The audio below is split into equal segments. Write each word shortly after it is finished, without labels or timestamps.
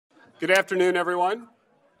Good afternoon, everyone.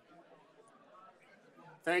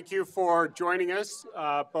 Thank you for joining us,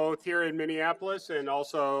 both here in Minneapolis and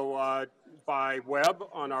also by web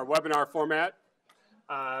on our webinar format.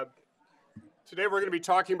 Today we're going to be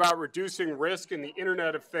talking about reducing risk in the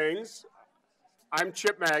Internet of Things. I'm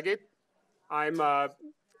Chip Magid. I'm a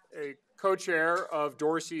co-chair of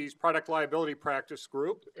Dorsey's Product Liability Practice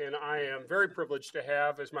Group, and I am very privileged to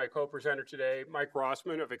have as my co-presenter today Mike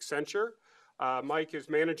Rossman of Accenture. Mike is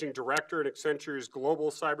Managing Director at Accenture's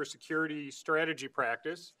Global Cybersecurity Strategy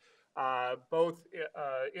Practice. Both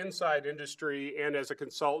inside industry and as a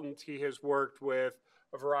consultant, he has worked with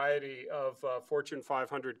a variety of Fortune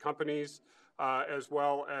 500 companies, as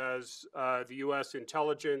well as the U.S.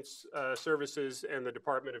 intelligence services and the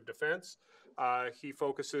Department of Defense. He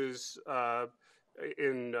focuses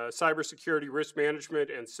in cybersecurity risk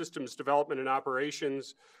management and systems development and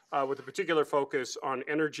operations with a particular focus on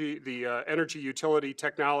energy, the energy utility,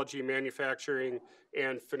 technology, manufacturing,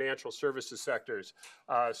 and financial services sectors.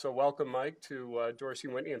 So welcome, Mike, to Dorsey &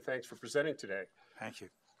 Whitney, and thanks for presenting today. Thank you.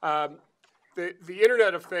 The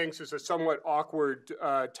Internet of Things is a somewhat awkward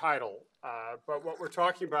title, but what we're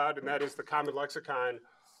talking about, and that is the common lexicon,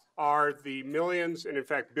 are the millions and in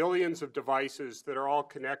fact billions of devices that are all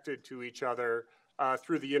connected to each other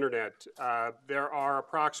through the internet. There are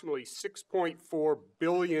approximately 6.4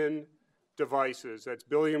 billion devices, that's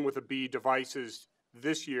billion with a B, devices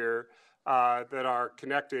this year that are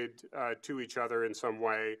connected to each other in some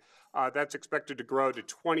way. That's expected to grow to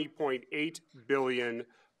 20.8 billion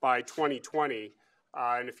by 2020.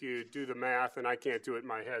 And if you do the math, and I can't do it in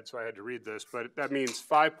my head, so I had to read this, but that means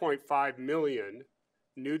 5.5 million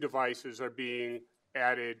new devices are being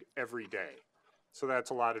added every day. So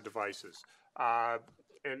that's a lot of devices.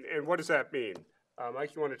 And what does that mean?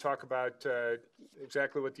 Mike, you want to talk about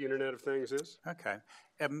exactly what the Internet of Things is? Okay.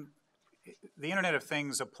 The Internet of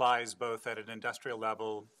Things applies both at an industrial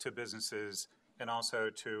level to businesses and also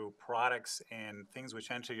to products and things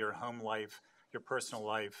which enter your home life, your personal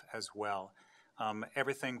life as well.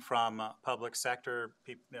 Everything from public sector,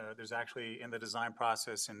 there's actually in the design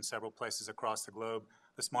process in several places across the globe,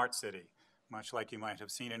 the smart city, much like you might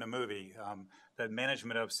have seen in a movie, the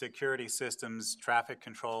management of security systems, traffic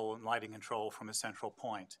control, and lighting control from a central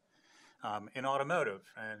point. In automotive,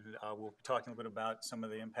 and we'll be talking a bit about some of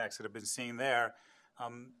the impacts that have been seen there,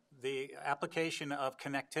 the application of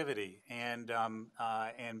connectivity and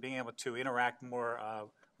being able to interact more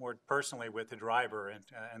personally with the driver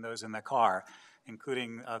and those in the car,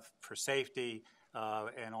 including for safety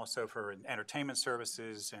and also for entertainment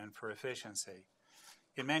services and for efficiency.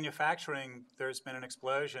 In manufacturing, there's been an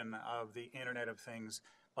explosion of the Internet of Things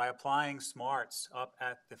by applying smarts up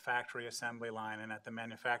at the factory assembly line and at the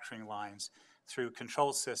manufacturing lines through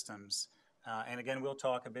control systems. And again, we'll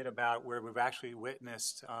talk a bit about where we've actually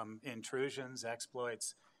witnessed intrusions,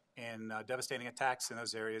 exploits, and devastating attacks in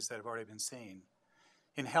those areas that have already been seen.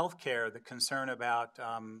 In healthcare, the concern about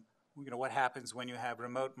what happens when you have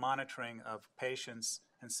remote monitoring of patients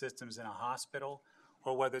and systems in a hospital,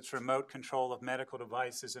 or whether it's remote control of medical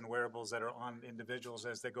devices and wearables that are on individuals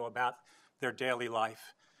as they go about their daily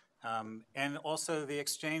life. And also the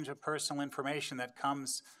exchange of personal information that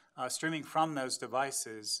comes streaming from those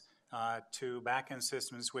devices to back-end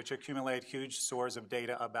systems which accumulate huge stores of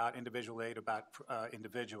data about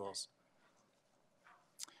individuals.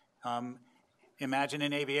 Imagine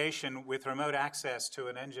in aviation with remote access to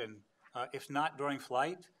an engine, if not during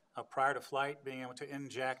flight, prior to flight, being able to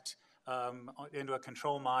inject into a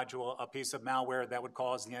control module a piece of malware that would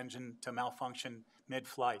cause the engine to malfunction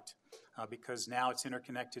mid-flight because now it's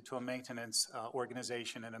interconnected to a maintenance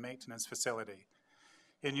organization and a maintenance facility.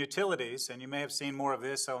 In utilities, and you may have seen more of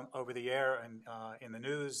this over the air and in the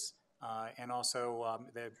news, and also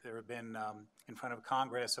there have been in front of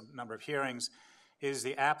Congress a number of hearings, is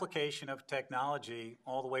the application of technology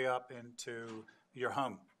all the way up into your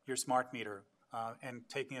home, your smart meter, and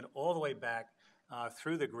taking it all the way back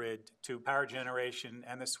through the grid to power generation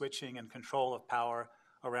and the switching and control of power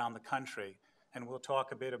around the country. And we'll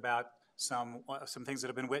talk a bit about some things that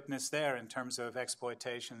have been witnessed there in terms of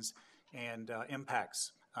exploitations and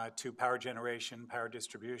impacts to power generation, power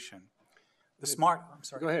distribution.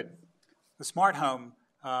 Go ahead. The smart home,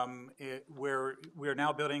 we're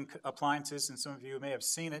now building appliances, and some of you may have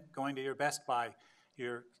seen it going to your Best Buy.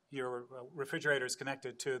 Your refrigerator is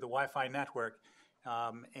connected to the Wi-Fi network.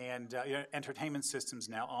 And entertainment systems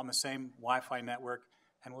now on the same Wi-Fi network.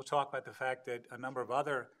 And we'll talk about the fact that a number of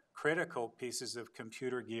other critical pieces of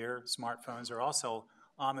computer gear, smartphones, are also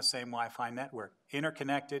on the same Wi-Fi network,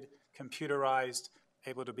 interconnected, computerized,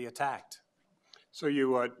 able to be attacked. So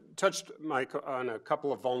you touched, Mike, on a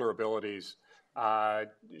couple of vulnerabilities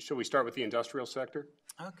Shall we start with the industrial sector?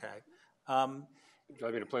 Okay. Would you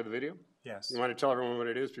like me to play the video? Yes. You want to tell everyone what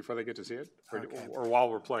it is before they get to see it? Okay. Or while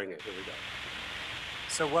we're playing it? Here we go.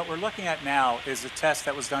 So what we're looking at now is a test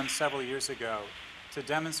that was done several years ago to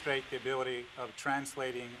demonstrate the ability of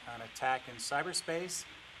translating an attack in cyberspace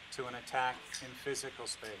to an attack in physical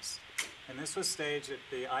space. And this was staged at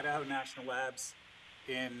the Idaho National Labs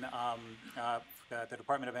in the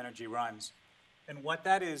Department of Energy runs. And what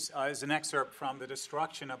that is an excerpt from the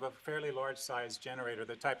destruction of a fairly large-sized generator,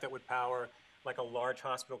 the type that would power like a large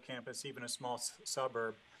hospital campus, even a small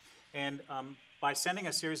suburb. And by sending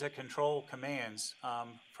a series of control commands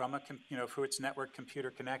from through its network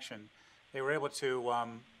computer connection, they were able to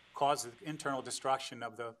cause the internal destruction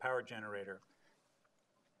of the power generator.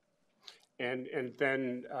 And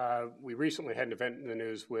then we recently had an event in the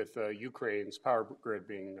news with Ukraine's power grid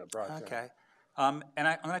being brought down. Okay. And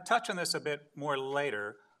I'm going to touch on this a bit more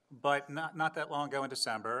later, but not that long ago in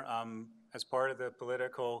December, as part of the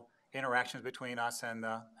political interactions between us and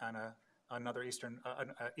another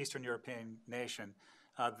Eastern European nation,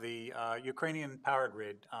 the Ukrainian power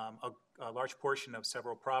grid, a large portion of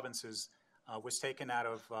several provinces was taken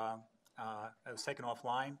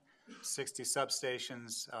offline, 60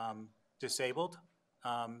 substations disabled,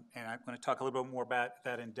 and I'm going to talk a little bit more about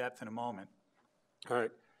that in depth in a moment. All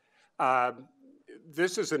right.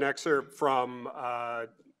 This is an excerpt from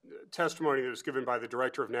testimony that was given by the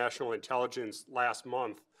Director of National Intelligence last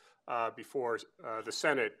month before the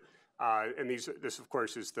Senate. And this, of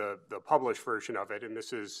course, is the published version of it, and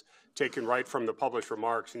this is taken right from the published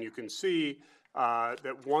remarks. And you can see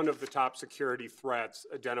that one of the top security threats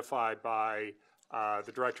identified by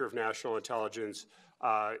the Director of National Intelligence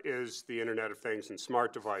is the Internet of Things and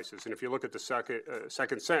smart devices. And if you look at the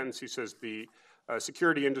second sentence, he says the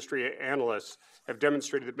security industry analysts have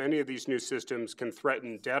demonstrated that many of these new systems can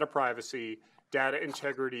threaten data privacy, data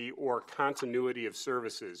integrity, or continuity of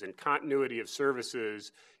services. And continuity of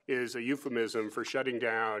services is a euphemism for shutting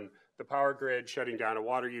down the power grid, shutting down a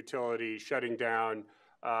water utility, shutting down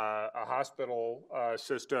a hospital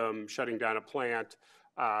system, shutting down a plant,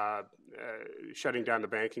 shutting down the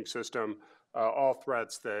banking system, all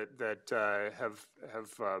threats that have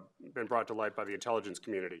been brought to light by the intelligence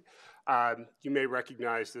community. You may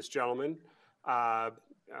recognize this gentleman,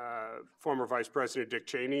 former Vice President Dick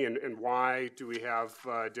Cheney, and why do we have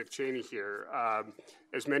Dick Cheney here?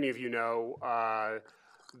 As many of you know,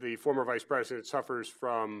 the former Vice President suffers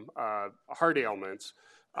from heart ailments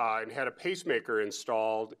and had a pacemaker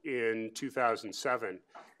installed in 2007.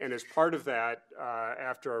 And as part of that,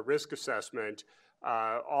 after a risk assessment,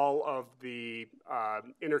 all of the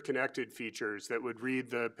interconnected features that would read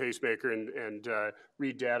the pacemaker and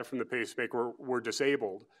read data from the pacemaker were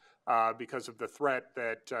disabled because of the threat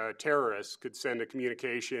that terrorists could send a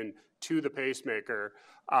communication to the pacemaker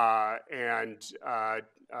and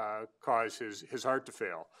cause his heart to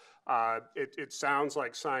fail. It sounds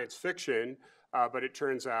like science fiction, but it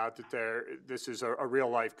turns out that this is a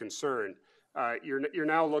real-life concern. You're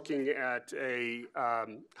now looking at a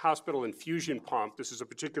hospital infusion pump. This is a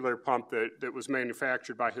particular pump that was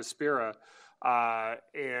manufactured by Hespera,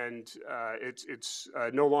 and it's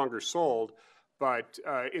no longer sold. But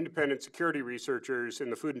independent security researchers in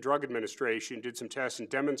the Food and Drug Administration did some tests and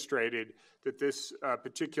demonstrated that this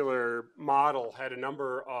particular model had a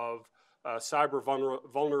number of cyber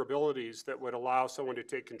vulnerabilities that would allow someone to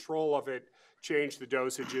take control of it, change the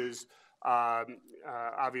dosages.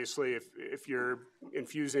 Obviously, if you're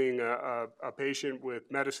infusing a patient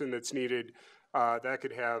with medicine that's needed, that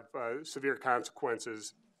could have severe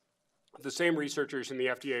consequences. The same researchers in the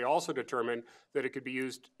FDA also determined that it could be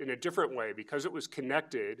used in a different way because it was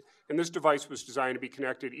connected, and this device was designed to be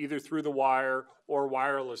connected either through the wire or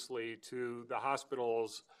wirelessly to the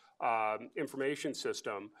hospital's information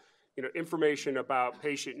system. You know, information about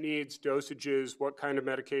patient needs, dosages, what kind of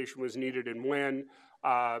medication was needed and when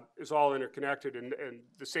is all interconnected, and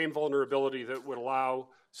the same vulnerability that would allow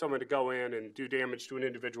someone to go in and do damage to an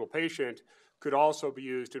individual patient could also be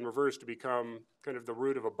used in reverse to become kind of the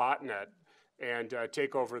root of a botnet and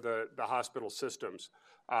take over the hospital systems.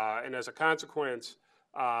 And as a consequence,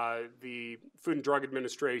 the Food and Drug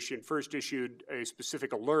Administration first issued a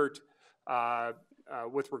specific alert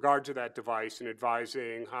with regard to that device and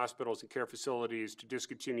advising hospitals and care facilities to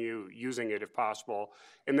discontinue using it if possible,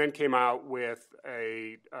 and then came out with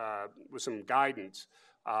some guidance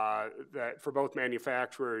that for both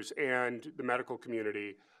manufacturers and the medical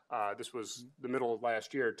community. This was the middle of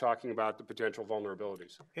last year, talking about the potential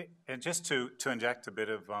vulnerabilities. And just to inject a bit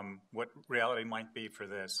of what reality might be for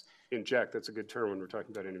this. Inject, that's a good term when we're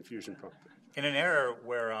talking about an infusion pump. In an era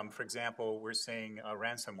where, for example, we're seeing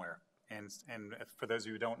ransomware And for those of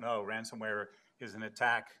you who don't know, ransomware is an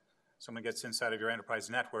attack. Someone gets inside of your enterprise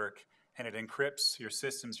network, and it encrypts your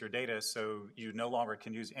systems, your data, so you no longer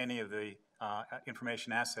can use any of the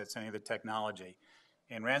information assets, any of the technology.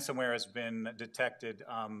 And ransomware has been detected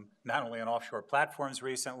not only on offshore platforms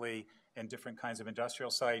recently and different kinds of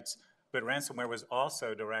industrial sites, but ransomware was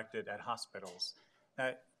also directed at hospitals.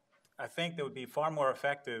 I think that would be far more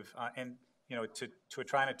effective to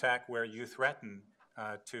try and attack where you threaten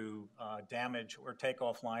to damage or take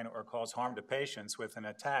offline or cause harm to patients with an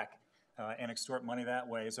attack and extort money that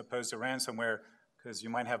way, as opposed to ransomware, because you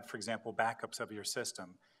might have, for example, backups of your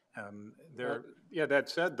system. Yeah, that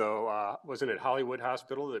said, though, wasn't it Hollywood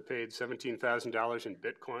Hospital that paid $17,000 in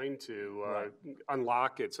Bitcoin to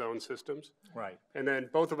unlock its own systems? Right. And then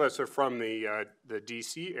both of us are from the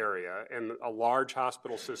D.C. area, and a large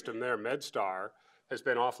hospital system there, MedStar, has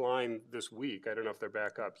been offline this week. I don't know if they're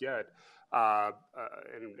back up yet.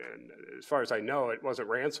 And as far as I know, it wasn't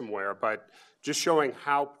ransomware, but just showing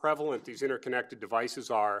how prevalent these interconnected devices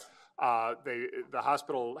are. The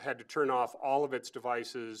hospital had to turn off all of its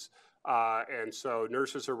devices, and so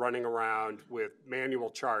nurses are running around with manual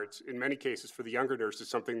charts, in many cases for the younger nurses,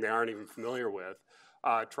 something they aren't even familiar with,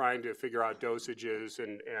 trying to figure out dosages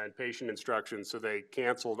and patient instructions. So they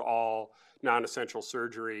canceled all non-essential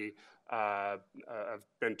surgery. Have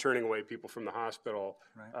been turning away people from the hospital.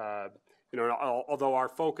 Right. Although our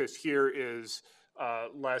focus here is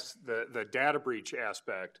less the data breach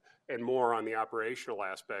aspect and more on the operational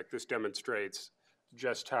aspect, this demonstrates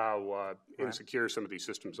just how insecure some of these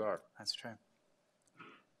systems are. That's true.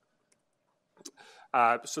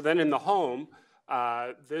 So then in the home,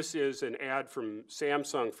 this is an ad from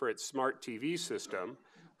Samsung for its smart TV system.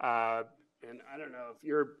 And I don't know if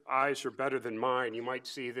your eyes are better than mine. You might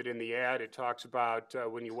see that in the ad it talks about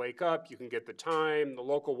when you wake up, you can get the time, the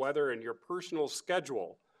local weather, and your personal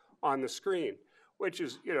schedule on the screen, which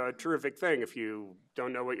is a terrific thing. If you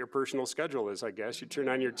don't know what your personal schedule is, I guess you turn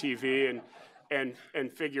on your TV and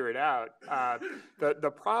figure it out. The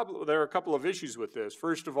problem, there are a couple of issues with this.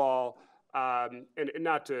 First of all, and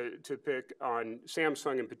not to pick on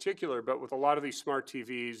Samsung in particular, but with a lot of these smart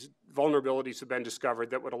TVs, vulnerabilities have been discovered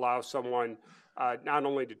that would allow someone not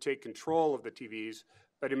only to take control of the TVs,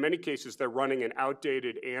 but in many cases they're running an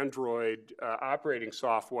outdated Android operating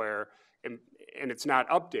software, and it's not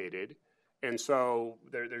updated. And so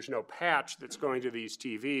there's no patch that's going to these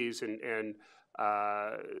TVs, and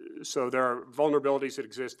so there are vulnerabilities that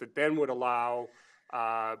exist that then would allow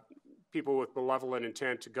people with malevolent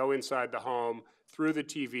intent to go inside the home through the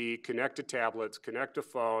TV, connect to tablets, connect to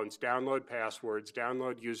phones, download passwords,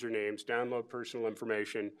 download usernames, download personal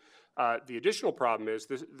information. The additional problem is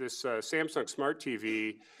this Samsung Smart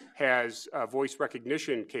TV has voice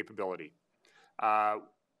recognition capability.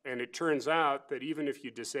 And it turns out that even if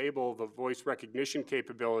you disable the voice recognition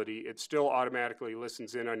capability, it still automatically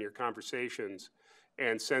listens in on your conversations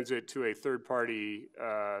and sends it to a third-party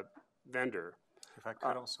vendor. If I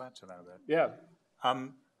could also add to that a bit. Yeah.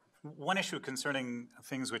 One issue concerning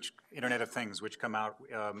Internet of Things, which come out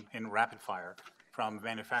in rapid fire from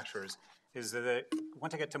manufacturers, is that they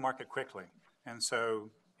want to get to market quickly. And so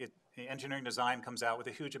the engineering design comes out with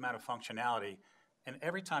a huge amount of functionality. And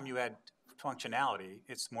every time you add functionality,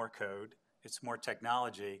 it's more code, it's more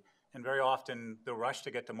technology, and very often the rush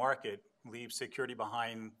to get to market leaves security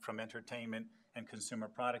behind from entertainment and consumer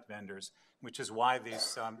product vendors, which is why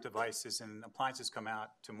these devices and appliances come out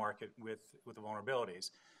to market with the vulnerabilities.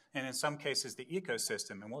 And in some cases, the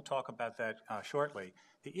ecosystem, and we'll talk about that shortly,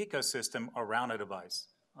 the ecosystem around a device.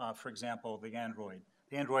 For example, the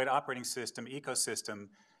Android operating system ecosystem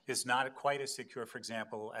is not quite as secure, for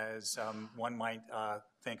example, as one might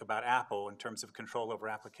think about Apple in terms of control over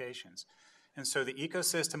applications. And so the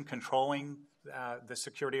ecosystem controlling the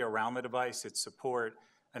security around the device, its support,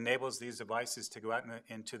 enables these devices to go out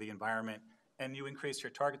into the environment, and you increase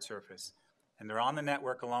your target surface. And they're on the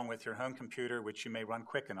network along with your home computer, which you may run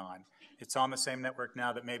Quicken on. It's on the same network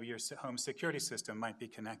now that maybe your home security system might be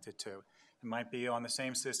connected to. It might be on the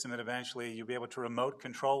same system that eventually you'll be able to remote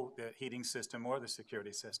control the heating system or the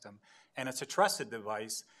security system. And it's a trusted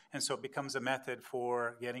device, and so it becomes a method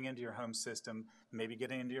for getting into your home system, maybe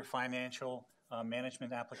getting into your financial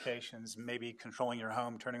management applications, maybe controlling your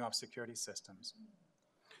home, turning off security systems.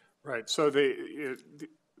 Right. So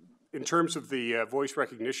in terms of the voice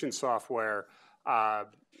recognition software,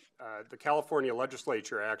 the California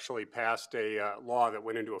legislature actually passed a law that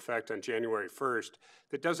went into effect on January 1st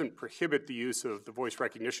that doesn't prohibit the use of the voice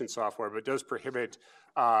recognition software, but does prohibit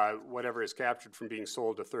whatever is captured from being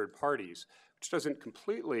sold to third parties, which doesn't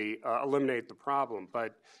completely eliminate the problem.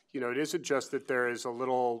 But it isn't just that there is a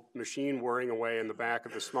little machine whirring away in the back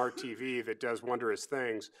of the smart TV that does wondrous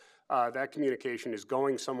things. That communication is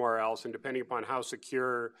going somewhere else, and depending upon how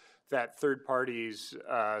secure that third party's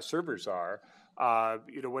servers are,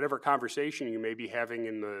 whatever conversation you may be having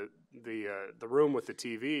in the room with the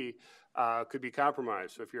TV could be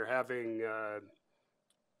compromised. So if you're having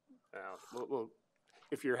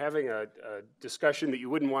if you're having a discussion that you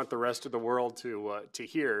wouldn't want the rest of the world to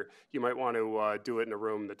hear, you might want to do it in a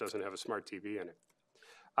room that doesn't have a smart TV in it.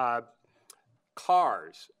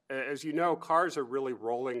 Cars. As you know, cars are really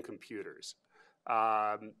rolling computers.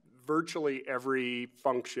 Virtually every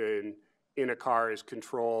function in a car is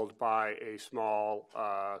controlled by a small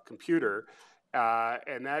computer,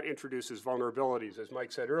 and that introduces vulnerabilities. As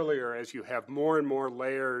Mike said earlier, as you have more and more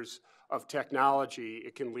layers of technology,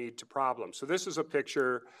 it can lead to problems. So this is a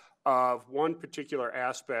picture of one particular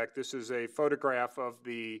aspect. This is a photograph of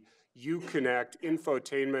the Uconnect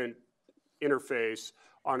infotainment interface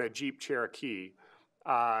on a Jeep Cherokee.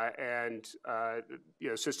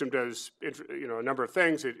 System does a number of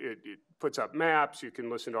things. It puts up maps. You can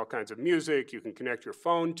listen to all kinds of music. You can connect your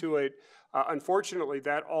phone to it. Unfortunately,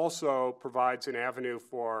 that also provides an avenue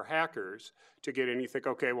for hackers to get in. You think,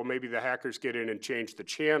 okay, well, maybe the hackers get in and change the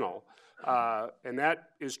channel, and that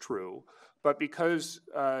is true. But because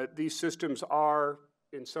these systems are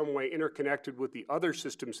in some way interconnected with the other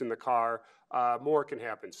systems in the car, more can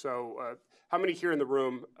happen. So how many here in the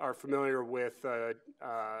room are familiar with an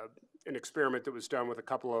experiment that was done with a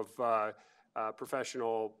couple of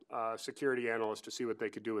professional security analysts to see what they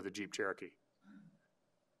could do with a Jeep Cherokee?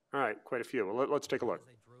 All right, quite a few. Well, let's take a look. As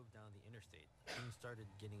I drove down the interstate, things started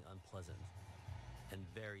getting unpleasant and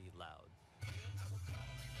very loud.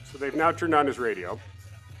 So they've now turned on his radio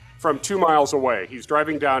from 2 miles away. He's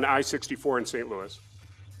driving down I-64 in St. Louis.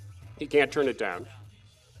 He can't turn it down.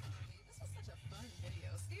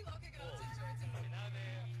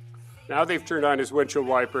 Now they've turned on his windshield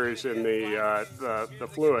wipers and the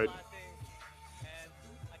fluid.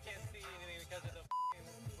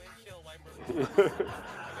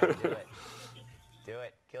 Do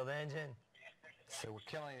it. Kill the engine. So we're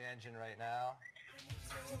killing the engine right now.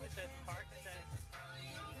 It says park sense.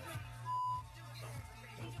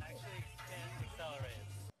 Actually can't accelerate.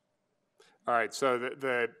 All right, so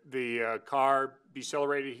the car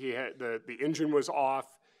decelerated. He had the engine was off.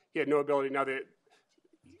 He had no ability. Now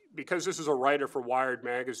because this is a writer for Wired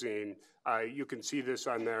magazine, you can see this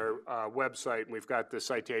on their website, and we've got the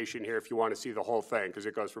citation here if you want to see the whole thing, because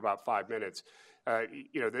it goes for about 5 minutes.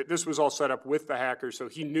 This was all set up with the hacker, so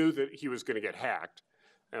he knew that he was going to get hacked.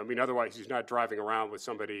 I mean, otherwise he's not driving around with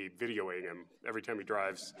somebody videoing him every time he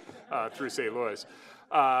drives through St. Louis.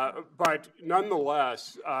 But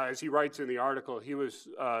nonetheless, as he writes in the article, he was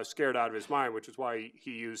scared out of his mind, which is why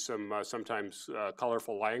he used some sometimes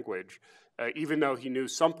colorful language. Even though he knew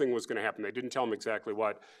something was going to happen. They didn't tell him exactly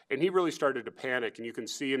what. And he really started to panic. And you can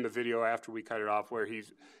see in the video after we cut it off where he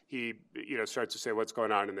starts to say what's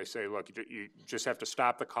going on. And they say, look, you just have to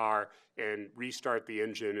stop the car and restart the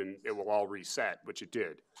engine and it will all reset, which it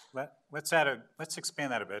did. Let's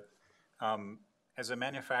expand that a bit. As a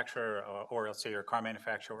manufacturer, or let's say you're a car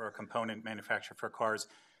manufacturer or a component manufacturer for cars,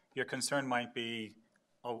 your concern might be,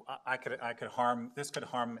 this could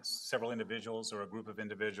harm several individuals or a group of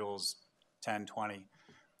individuals, 10, 20.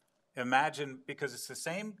 Imagine, because it's the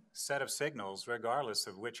same set of signals regardless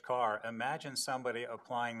of which car, imagine somebody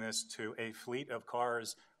applying this to a fleet of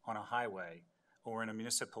cars on a highway or in a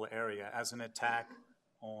municipal area as an attack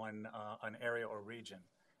on an area or region.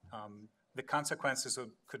 The consequences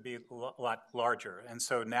could be a lot larger. And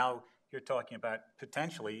so now you're talking about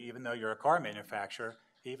potentially, even though you're a car manufacturer,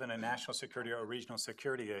 even a national security or regional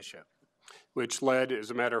security issue. Which led, as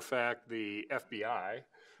a matter of fact, the FBI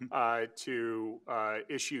to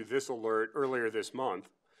issue this alert earlier this month,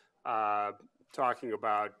 talking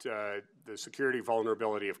about the security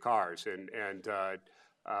vulnerability of cars and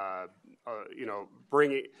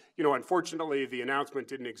bringing, unfortunately, the announcement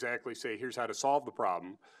didn't exactly say here's how to solve the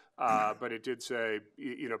problem, but it did say,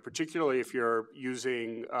 particularly if you're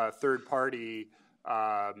using third-party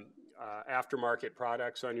aftermarket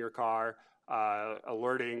products on your car,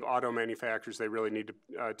 alerting auto manufacturers they really need to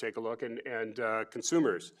take a look, and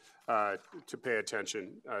consumers to pay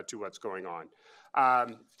attention to what's going on.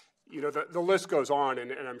 you know, the list goes on,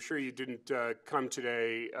 and I'm sure you didn't come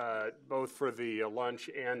today both for the lunch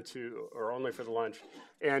and or only for the lunch,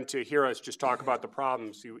 and to hear us just talk about the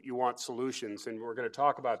problems. You want solutions, and we're going to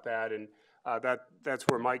talk about that, and that's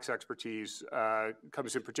where Mike's expertise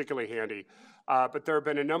comes in particularly handy. But there have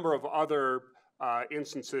been a number of other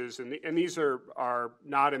instances, and these are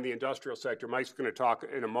not in the industrial sector. Mike's going to talk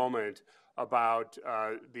in a moment about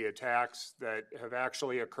the attacks that have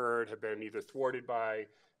actually occurred, have been either thwarted by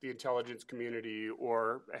the intelligence community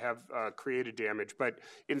or have created damage. But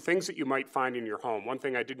in things that you might find in your home, one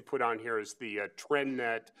thing I didn't put on here is the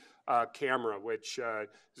TrendNet camera, which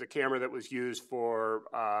is a camera that was used for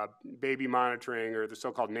baby monitoring, or the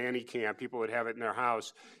so-called nanny cam. People would have it in their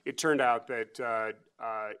house. It turned out that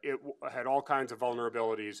it had all kinds of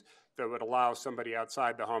vulnerabilities that would allow somebody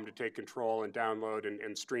outside the home to take control and download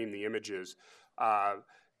and stream the images.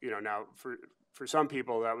 You know, now for some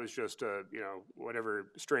people, that was just whatever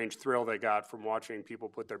strange thrill they got from watching people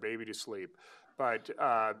put their baby to sleep. But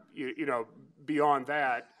you know, beyond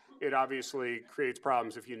that, it obviously creates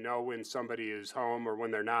problems. If you know when somebody is home or when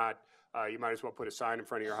they're not, you might as well put a sign in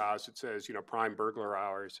front of your house that says, you know, prime burglar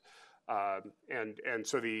hours. And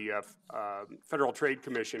so the Federal Trade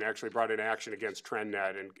Commission actually brought in action against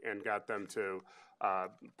TrendNet and got them to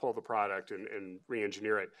pull the product and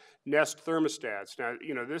re-engineer it. Nest thermostats. Now,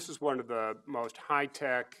 you know, this is one of the most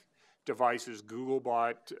high-tech devices. Google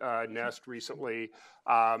bought Nest recently,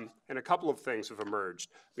 and a couple of things have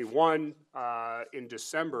emerged. I mean, one, in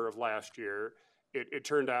December of last year, it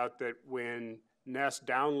turned out that when Nest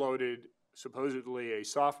downloaded supposedly a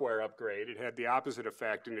software upgrade, it had the opposite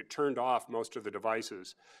effect, and it turned off most of the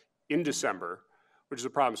devices in December, which is a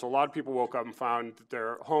problem. So a lot of people woke up and found that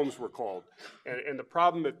their homes were cold. And the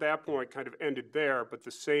problem at that point kind of ended there, but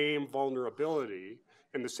the same vulnerability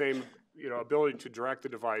and the same, you know, ability to direct the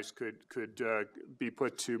device could be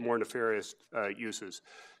put to more nefarious uses.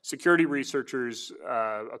 Security researchers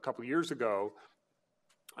a couple of years ago,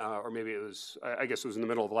 or maybe it was, I guess it was in the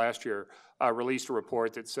middle of last year, released a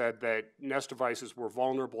report that said that Nest devices were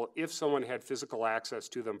vulnerable if someone had physical access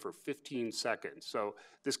to them for 15 seconds. So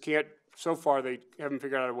this can't, so far they haven't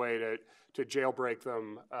figured out a way to jailbreak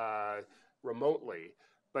them remotely.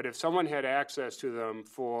 But if someone had access to them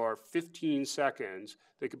for 15 seconds,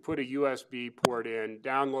 they could put a USB port in,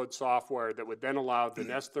 download software that would then allow the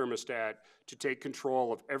Nest thermostat to take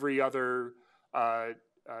control of every other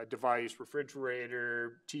device,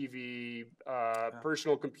 refrigerator, TV,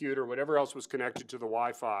 personal computer, whatever else was connected to the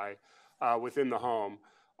Wi-Fi within the home.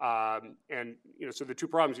 And, you know, so the two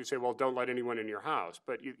problems, you say, well, don't let anyone in your house.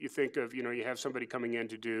 But you think of, you know, you have somebody coming in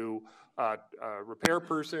to do a repair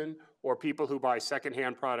person, or people who buy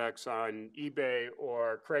secondhand products on eBay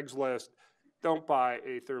or Craigslist. Don't buy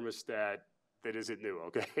a thermostat that isn't new,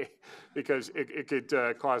 okay? Because it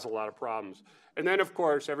could cause a lot of problems. And then, of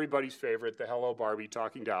course, everybody's favorite, the Hello Barbie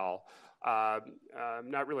talking doll. I'm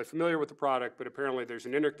not really familiar with the product, but apparently there's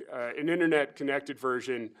an internet-connected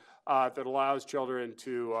version that allows children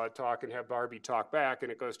to talk and have Barbie talk back,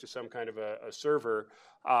 and it goes to some kind of a server.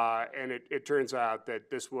 And it turns out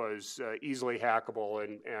that this was easily hackable,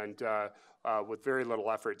 and with very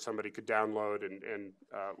little effort, somebody could download and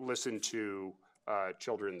listen to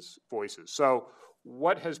children's voices. So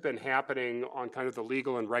what has been happening on kind of the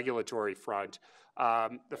legal and regulatory front?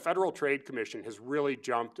 The Federal Trade Commission has really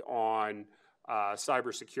jumped on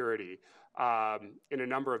cybersecurity in a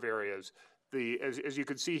number of areas. As you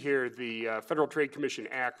can see here, the Federal Trade Commission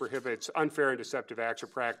Act prohibits unfair and deceptive acts or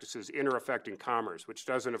practices in or affecting commerce, which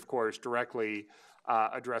doesn't, of course, directly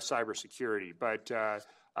address cybersecurity. But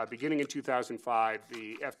beginning in 2005,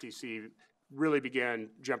 the FTC really began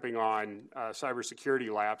jumping on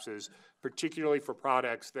cybersecurity lapses, particularly for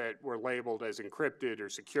products that were labeled as encrypted or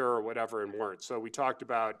secure or whatever and weren't. So we talked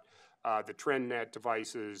about the TrendNet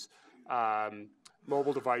devices,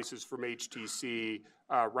 mobile devices from HTC,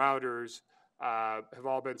 routers have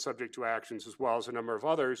all been subject to actions, as well as a number of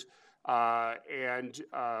others. And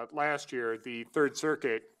last year, the Third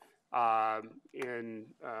Circuit, in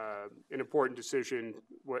an important decision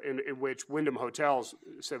in which Wyndham Hotels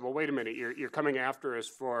said, well, wait a minute, you're coming after us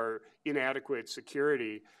for inadequate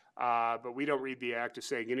security, but we don't read the act as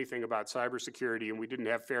saying anything about cybersecurity, and we didn't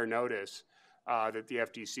have fair notice that the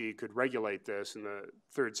FTC could regulate this, and the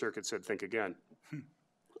Third Circuit said, think again.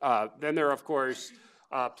 Then there are, of course,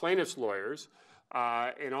 plaintiffs' lawyers,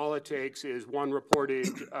 and all it takes is one reported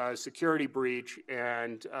security breach,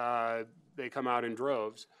 and they come out in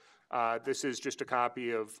droves. This is just a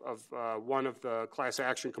copy of one of the class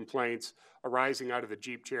action complaints arising out of the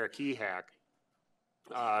Jeep Cherokee hack,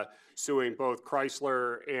 suing both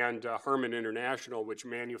Chrysler and Harman International, which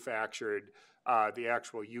manufactured the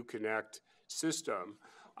actual Uconnect system.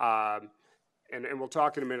 And we'll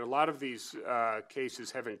talk in a minute. A lot of these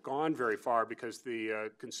cases haven't gone very far because the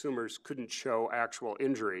consumers couldn't show actual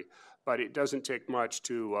injury, but it doesn't take much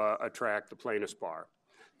to attract the plaintiff's bar.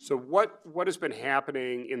 So what has been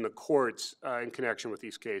happening in the courts in connection with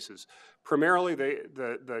these cases? Primarily,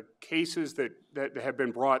 the cases that have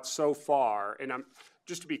been brought so far, and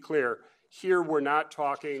just to be clear, here we're not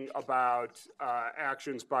talking about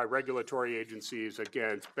actions by regulatory agencies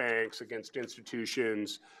against banks, against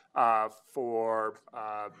institutions for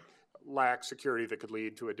lack security that could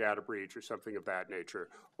lead to a data breach or something of that nature.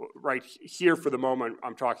 Right here for the moment,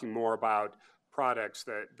 I'm talking more about products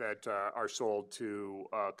that are sold to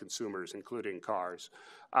consumers, including cars.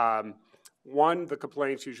 One, the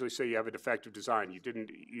complaints usually say you have a defective design.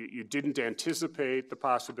 You didn't anticipate the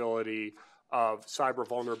possibility of cyber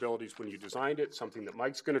vulnerabilities when you designed it, something that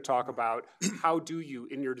Mike's going to talk about. How do you,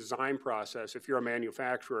 in your design process, if you're a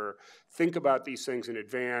manufacturer, think about these things in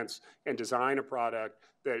advance and design a product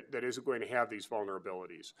that isn't going to have these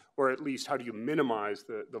vulnerabilities? Or at least, how do you minimize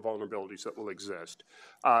the vulnerabilities that will exist?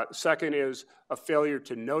 Second is a failure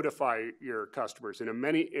to notify your customers. In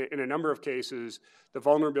a number of cases, the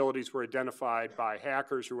vulnerabilities were identified by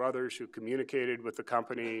hackers or others who communicated with the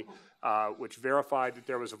company, which verified that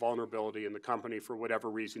there was a vulnerability, and the company, for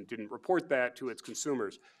whatever reason, didn't report that to its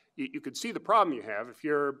consumers. You could see the problem you have if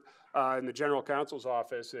you're in the general counsel's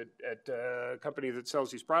office at a company that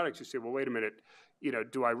sells these products. You say, well, wait a minute,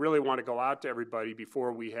 do I really want to go out to everybody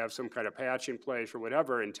before we have some kind of patch in place or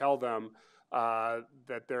whatever and tell them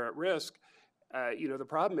that they're at risk? The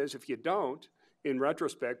problem is if you don't, in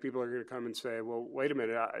retrospect, people are going to come and say, well, wait a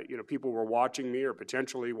minute, people were watching me or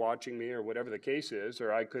potentially watching me or whatever the case is,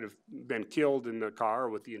 or I could have been killed in the car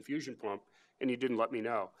with the infusion pump, and you didn't let me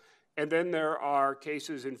know. And then there are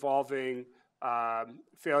cases involving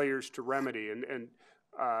failures to remedy, and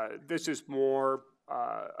this is more,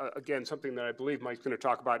 again, something that I believe Mike's going to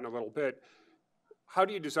talk about in a little bit. How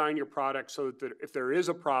do you design your product so that if there is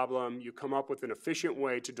a problem, you come up with an efficient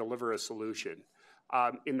way to deliver a solution?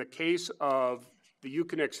 In the case of the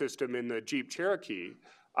Uconnect system in the Jeep Cherokee,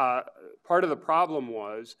 part of the problem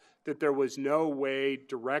was that there was no way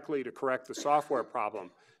directly to correct the software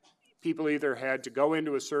problem. People either had to go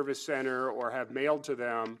into a service center or have mailed to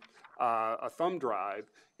them a thumb drive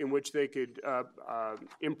in which they could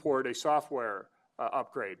import a software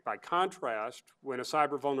upgrade. By contrast, when a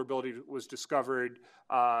cyber vulnerability was discovered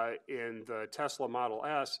in the Tesla Model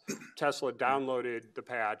S, Tesla downloaded the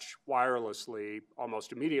patch wirelessly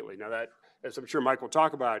almost immediately. Now that, as I'm sure Mike will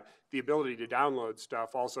talk about, the ability to download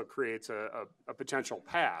stuff also creates a potential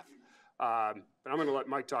path. But I'm going to let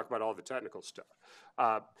Mike talk about all the technical stuff.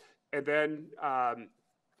 And then a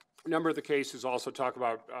number of the cases also talk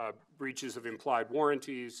about breaches of implied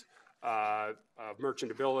warranties,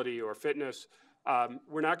 merchantability or fitness.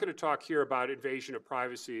 We're not going to talk here about invasion of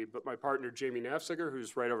privacy, but my partner Jamie Nafziger,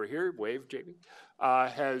 who's right over here, wave Jamie,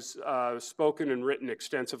 has spoken and written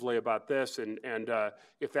extensively about this, and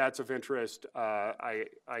if that's of interest, I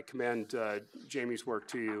commend Jamie's work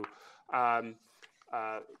to you.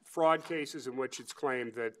 Fraud cases in which it's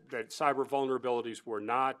claimed that cyber vulnerabilities were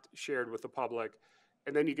not shared with the public.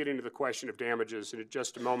 And then you get into the question of damages, and in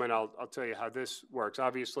just a moment I'll tell you how this works.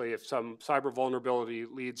 Obviously, if some cyber vulnerability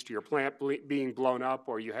leads to your plant being blown up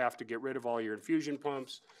or you have to get rid of all your infusion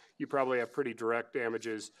pumps, you probably have pretty direct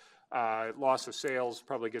damages. Loss of sales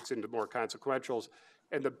probably gets into more consequentials.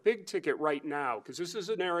 And the big ticket right now, because this is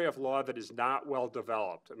an area of law that is not well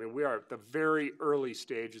developed, I mean, we are at the very early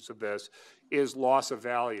stages of this, is loss of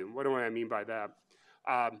value. What do I mean by that?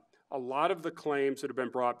 A lot of the claims that have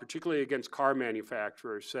been brought, particularly against car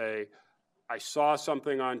manufacturers, say, I saw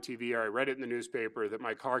something on TV or I read it in the newspaper that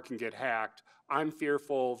my car can get hacked. I'm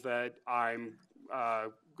fearful that I'm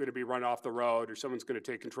going to be run off the road or someone's going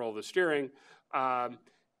to take control of the steering.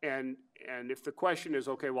 And if the question is,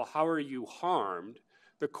 okay, well, how are you harmed?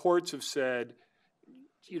 The courts have said,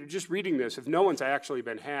 just reading this, if no one's actually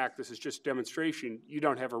been hacked, this is just demonstration, you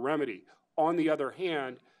don't have a remedy. On the other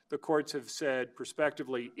hand, the courts have said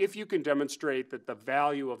prospectively, if you can demonstrate that the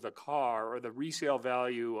value of the car or the resale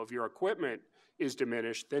value of your equipment is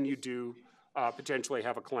diminished, then you do potentially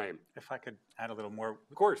have a claim. If I could add a little more.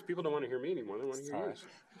 Of course, people don't want to hear me anymore. They want to hear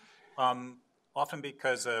you. Often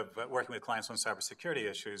because of working with clients on cybersecurity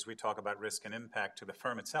issues, we talk about risk and impact to the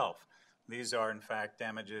firm itself. These are, in fact,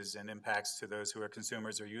 damages and impacts to those who are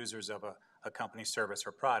consumers or users of a company's service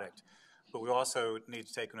or product. But we also need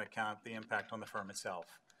to take into account the impact on the firm itself.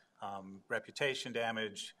 Reputation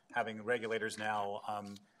damage, having regulators now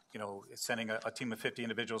sending a team of 50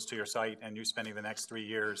 individuals to your site and you spending the next 3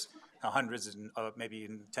 years hundreds and maybe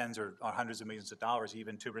in tens or hundreds of millions of dollars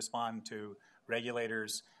even to respond to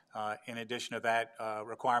regulators. In addition to that,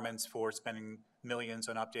 requirements for spending millions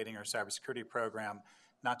on updating our cybersecurity program.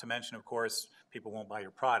 Not to mention, of course, people won't buy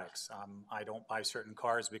your products. I don't buy certain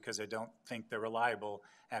cars because I don't think they're reliable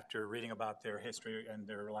after reading about their history and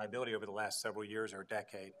their reliability over the last several years or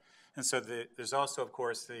decade. And so there's also, of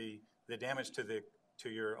course, the damage to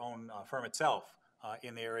your own firm itself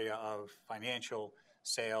in the area of financial,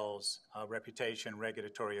 sales, reputation,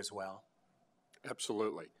 regulatory as well.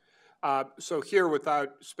 Absolutely. So here, without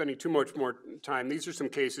spending too much more time, these are some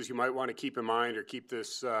cases you might want to keep in mind or keep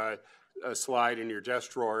this slide in your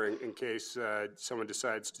desk drawer in case someone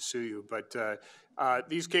decides to sue you. But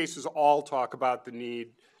these cases all talk about the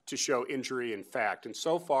need to show injury in fact. And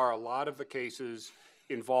so far, a lot of the cases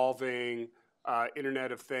involving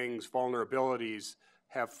Internet of Things vulnerabilities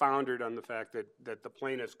have foundered on the fact that the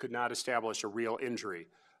plaintiffs could not establish a real injury.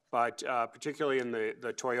 But particularly in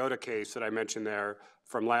the Toyota case that I mentioned there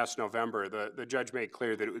from last November, the judge made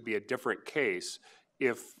clear that it would be a different case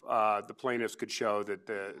if the plaintiffs could show that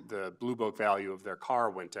the Blue Book value of their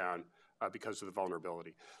car went down because of the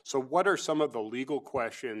vulnerability. So what are some of the legal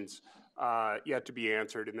questions yet to be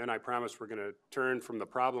answered? And then I promise we're going to turn from the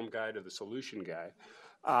problem guy to the solution guy.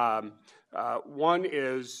 One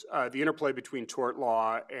is the interplay between tort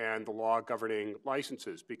law and the law governing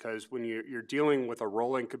licenses, because when you're dealing with a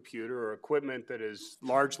rolling computer or equipment that is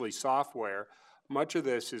largely software, much of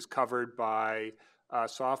this is covered by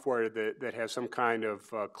software that has some kind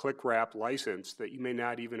of click-wrap license that you may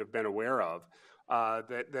not even have been aware of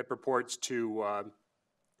that purports to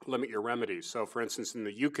limit your remedies. So, for instance, in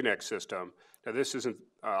the Uconnect system, now this isn't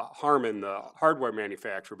harming the hardware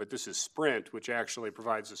manufacturer, but this is Sprint, which actually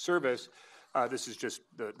provides a service. This is just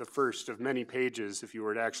the first of many pages, if you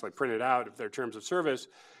were to actually print it out, of their terms of service.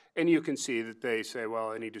 And you can see that they say,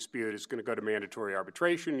 well, any dispute is going to go to mandatory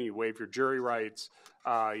arbitration. You waive your jury rights.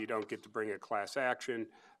 You don't get to bring a class action.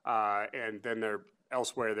 And then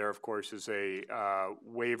elsewhere there, of course, is a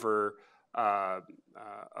waiver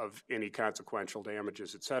of any consequential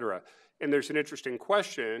damages, et cetera. And there's an interesting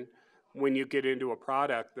question when you get into a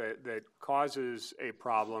product that causes a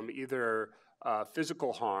problem, either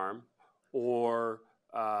physical harm or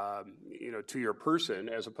to your person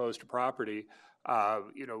as opposed to property.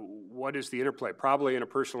 What is the interplay? Probably in a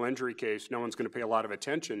personal injury case, no one's going to pay a lot of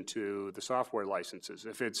attention to the software licenses.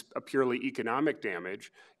 If it's a purely economic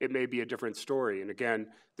damage, it may be a different story. And again,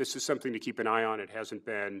 this is something to keep an eye on. It hasn't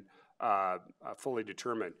been fully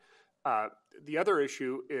determined. The other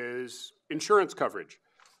issue is insurance coverage.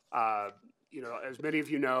 As many of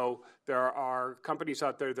you know, there are companies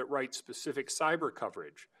out there that write specific cyber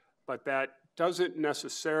coverage, but that doesn't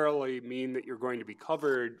necessarily mean that you're going to be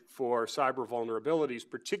covered for cyber vulnerabilities,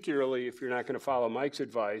 particularly if you're not going to follow Mike's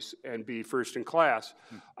advice and be first in class.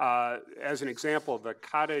 As an example, the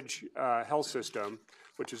Cottage Health System,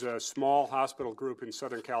 which is a small hospital group in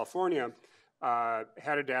Southern California,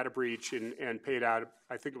 had a data breach and paid out,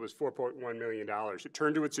 I think it was $4.1 million. It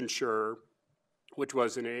turned to its insurer, which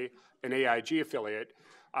was an AIG affiliate,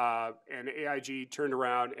 and AIG turned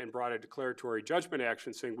around and brought a declaratory judgment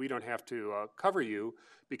action saying we don't have to cover you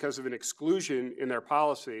because of an exclusion in their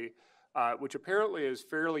policy, which apparently is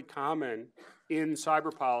fairly common in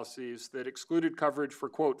cyber policies that excluded coverage for,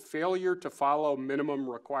 quote, failure to follow minimum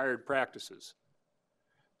required practices.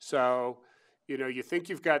 So, you think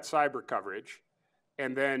you've got cyber coverage,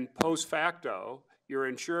 and then post facto, your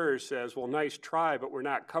insurer says, well, nice try, but we're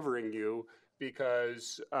not covering you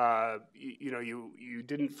because you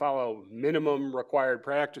didn't follow minimum required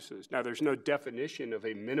practices. Now, there's no definition of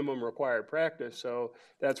a minimum required practice, so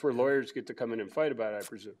that's where lawyers get to come in and fight about it, I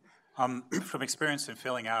presume. From experience in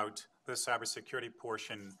filling out the cybersecurity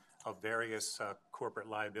portion of various corporate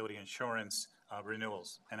liability insurance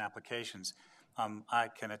renewals and applications, I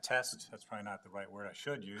can attest, that's probably not the right word I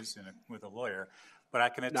should use with a lawyer, but I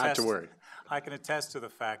can attest, not to worry. I can attest to the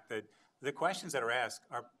fact that the questions that are asked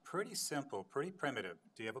are pretty simple, pretty primitive.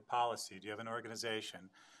 Do you have a policy? Do you have an organization?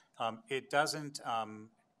 It doesn't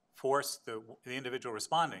force the individual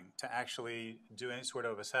responding to actually do any sort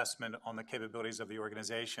of assessment on the capabilities of the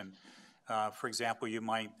organization. For example, you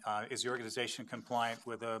might, is the organization compliant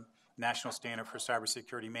with a national standard for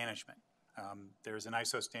cybersecurity management? There's an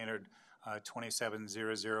ISO standard 27000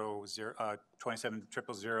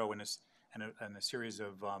 and a series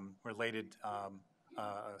of related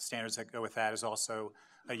standards that go with that is also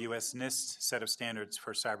a U.S. NIST set of standards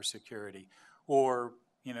for cybersecurity. Or,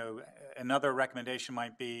 another recommendation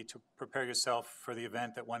might be to prepare yourself for the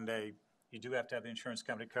event that one day you do have to have the insurance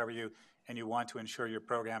company cover you, and you want to ensure your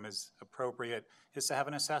program is appropriate, is to have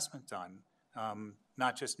an assessment done,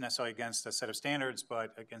 not just necessarily against a set of standards,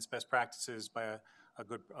 but against best practices by a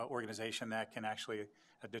good organization that can actually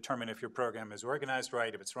determine if your program is organized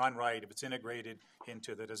right, if it's run right, if it's integrated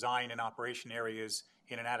into the design and operation areas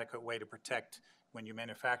in an adequate way to protect when you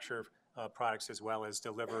manufacture products as well as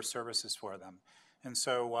deliver services for them. And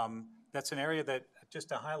so that's an area that, just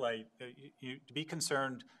to highlight, to be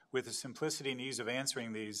concerned with the simplicity and ease of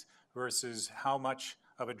answering these versus how much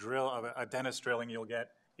of a dentist drilling you'll get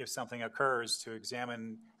if something occurs to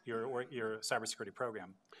examine your cybersecurity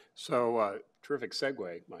program. So terrific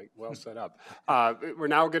segue, Mike. Well set up. We're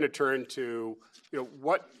now going to turn to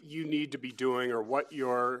what you need to be doing or what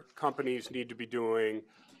your companies need to be doing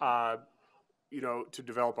to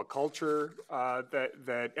develop a culture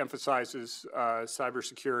that emphasizes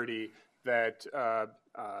cybersecurity, that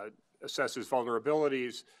assesses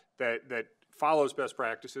vulnerabilities, that follows best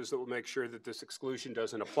practices, that will make sure that this exclusion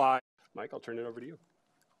doesn't apply. Mike, I'll turn it over to you.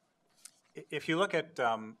 If you look at,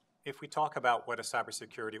 if we talk about what a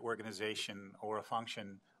cybersecurity organization or a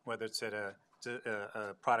function, whether it's at a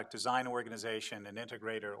product design organization, an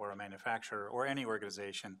integrator, or a manufacturer, or any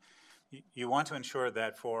organization, you want to ensure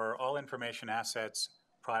that for all information assets,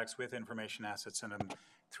 products with information assets in them,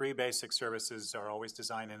 3 basic services are always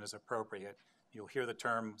designed in as appropriate. You'll hear the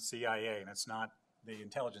term CIA, and it's not the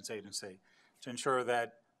intelligence agency, to ensure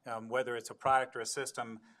that whether it's a product or a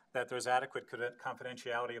system, that there's adequate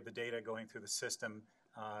confidentiality of the data going through the system,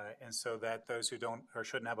 and so that those who don't or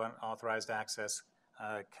shouldn't have unauthorized access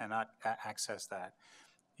cannot access that.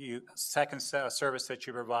 Second service that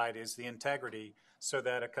you provide is the integrity, so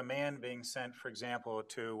that a command being sent, for example,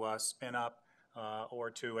 to spin up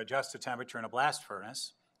or to adjust the temperature in a blast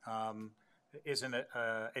furnace isn't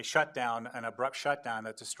a shutdown, an abrupt shutdown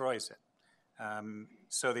that destroys it.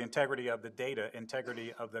 So the integrity of the data,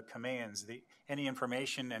 integrity of the commands, any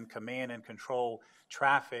information and command and control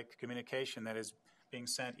traffic communication that is being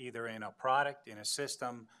sent either in a product, in a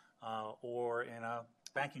system, or in a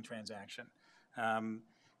banking transaction.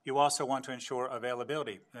 You also want to ensure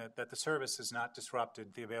availability, that the service is not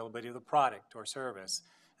disrupted, the availability of the product or service.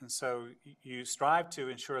 And so you strive to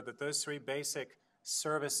ensure that those 3 basic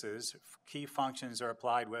services, key functions, are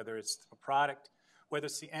applied, whether it's a product, whether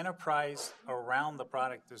it's the enterprise around the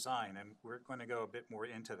product design, and we're going to go a bit more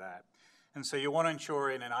into that. And so you want to ensure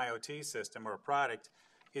in an IoT system or a product,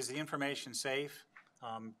 is the information safe?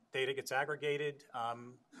 Data gets aggregated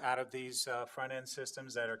out of these front-end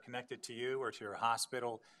systems that are connected to you or to your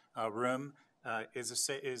hospital room. Is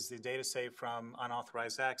the data safe from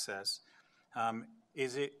unauthorized access?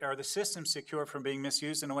 Are the systems secure from being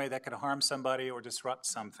misused in a way that could harm somebody or disrupt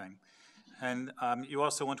something? And you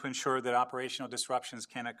also want to ensure that operational disruptions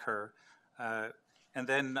can occur. And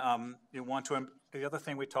then you want to, the other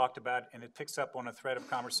thing we talked about, and it picks up on a thread of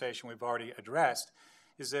conversation we've already addressed,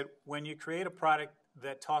 is that when you create a product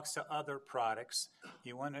that talks to other products,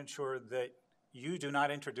 you want to ensure that you do not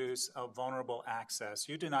introduce a vulnerable access.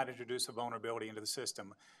 You do not introduce a vulnerability into the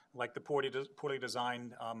system, like the poorly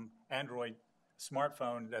designed Android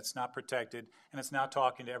smartphone that's not protected, and it's now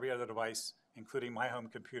talking to every other device, including my home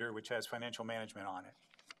computer, which has financial management on it.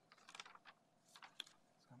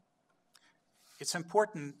 It's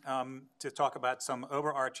important to talk about some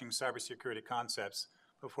overarching cybersecurity concepts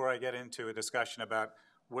before I get into a discussion about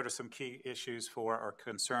what are some key issues for or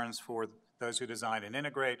concerns for those who design and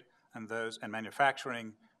integrate and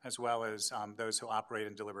manufacturing, as well as those who operate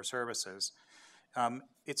and deliver services.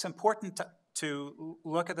 It's important to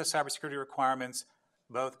look at the cybersecurity requirements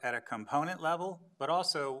both at a component level, but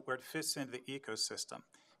also where it fits into the ecosystem.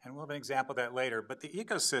 And we'll have an example of that later. But the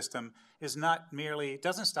ecosystem is not merely,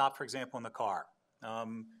 doesn't stop, for example, in the car.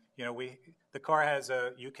 The car has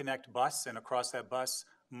a Uconnect bus, and across that bus,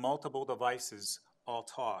 multiple devices all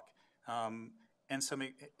talk. And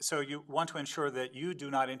so you want to ensure that you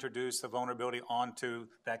do not introduce the vulnerability onto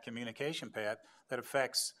that communication path that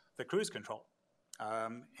affects the cruise control.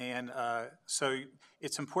 So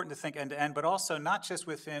it's important to think end-to-end, but also not just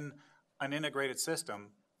within an integrated system,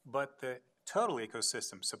 but the total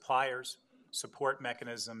ecosystem, suppliers, support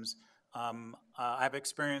mechanisms. I've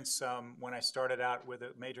experienced when I started out with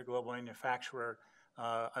a major global manufacturer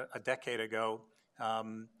a decade ago,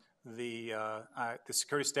 the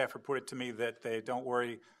security staff reported to me that they don't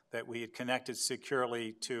worry that we had connected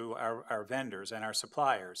securely to our vendors and our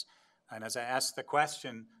suppliers. And as I asked the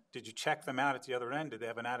question, did you check them out at the other end? Did they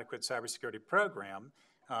have an adequate cybersecurity program?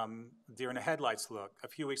 Deer in the headlights look. A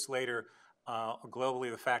few weeks later,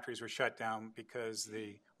 globally, the factories were shut down because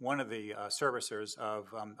one of the servicers of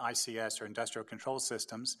ICS, or industrial control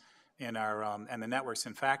systems, in our and the networks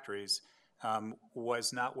in factories,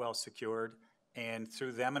 was not well secured, and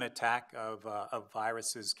through them an attack of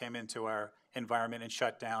viruses came into our environment and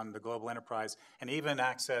shut down the global enterprise, and even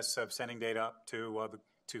access of sending data up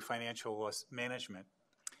to financial management.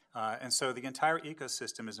 And so the entire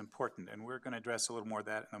ecosystem is important, and we're going to address a little more of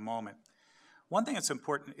that in a moment. One thing that's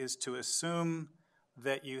important is to assume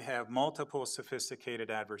that you have multiple sophisticated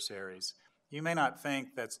adversaries. You may not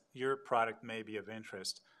think that your product may be of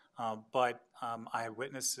interest, but I have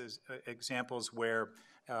witnessed examples where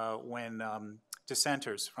when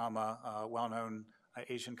dissenters from a well-known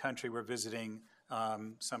Asian country were visiting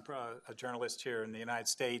a journalist here in the United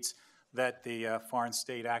States, that the foreign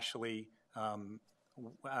state actually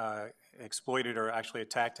exploited or actually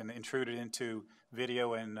attacked and intruded into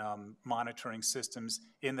video and monitoring systems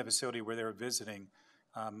in the facility where they were visiting.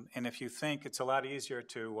 And if you think it's a lot easier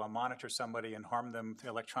to monitor somebody and harm them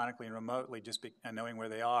electronically and remotely just knowing where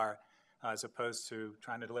they are, as opposed to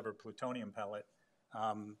trying to deliver a plutonium pellet,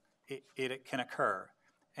 it can occur.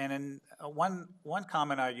 And in one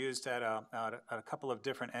comment I used at a couple of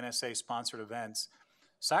different NSA-sponsored events,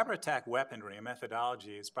 cyber attack weaponry and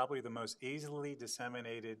methodology is probably the most easily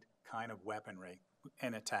disseminated kind of weaponry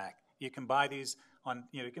and attack. You can buy these on,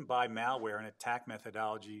 you can buy malware and attack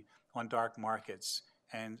methodology on dark markets.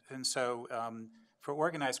 And so for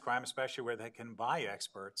organized crime, especially where they can buy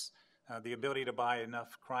experts, the ability to buy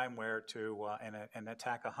enough crimeware to and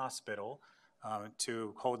attack a hospital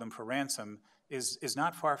to hold them for ransom is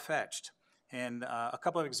not far-fetched. And a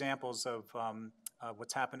couple of examples of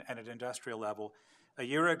what's happened at an industrial level. A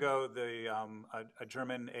year ago, a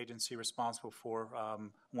German agency responsible for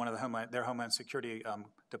one of their Homeland Security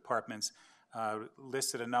departments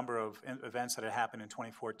listed a number of events that had happened in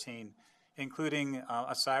 2014, including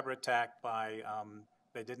a cyber attack by,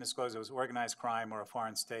 they didn't disclose it was organized crime or a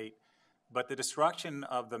foreign state, but the destruction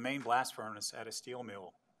of the main blast furnace at a steel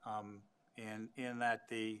mill, in that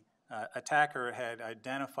the attacker had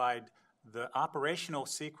identified the operational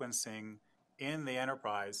sequencing in the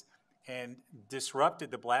enterprise and disrupted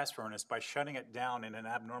the blast furnace by shutting it down in an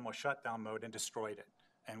abnormal shutdown mode and destroyed it.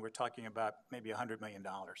 And we're talking about maybe $100 million.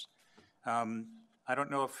 I don't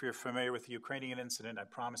know if you're familiar with the Ukrainian incident. I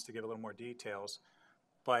promise to give a little more details.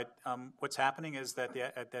 But what's happening is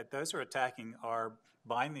that those who are attacking are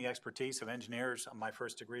buying the expertise of engineers. My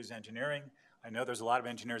first degree is engineering. I know there's a lot of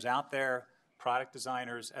engineers out there, product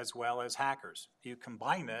designers, as well as hackers. You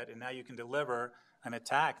combine that, and now you can deliver an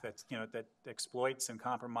attack that exploits and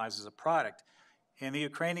compromises a product. In the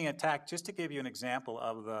Ukrainian attack, just to give you an example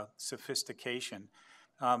of the sophistication,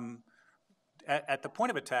 at the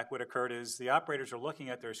point of attack, what occurred is the operators are looking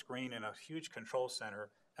at their screen in a huge control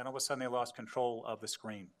center, and all of a sudden they lost control of the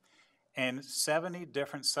screen. And 70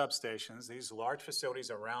 different substations, these large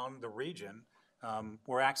facilities around the region,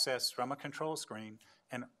 were accessed from a control screen,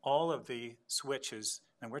 and all of the switches,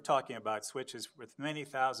 and we're talking about switches with many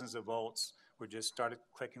thousands of volts, were just started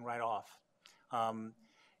clicking right off.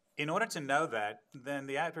 In order to know that, then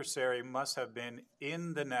the adversary must have been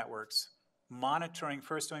in the networks, monitoring,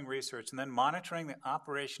 first doing research, and then monitoring the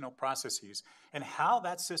operational processes and how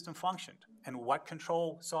that system functioned and what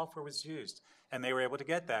control software was used. And they were able to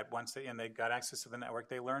get that once they got access to the network.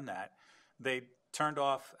 They learned that. They turned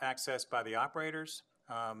off access by the operators.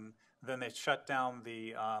 Then they shut down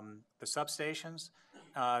the substations.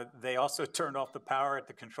 They also turned off the power at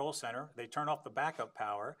the control center. They turned off the backup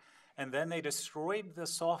power. And then they destroyed the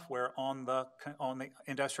software on the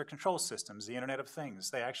industrial control systems, the Internet of Things.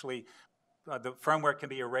 They actually, the firmware can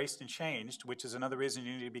be erased and changed, which is another reason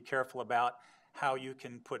you need to be careful about how you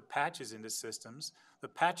can put patches into systems. The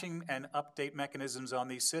patching and update mechanisms on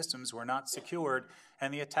these systems were not secured,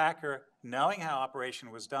 and the attacker, knowing how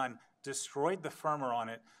operation was done, destroyed the firmware on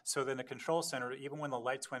it so that in the control center, even when the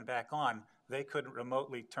lights went back on, they couldn't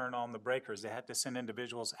remotely turn on the breakers. They had to send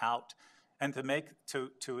individuals out. And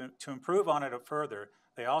to improve on it further,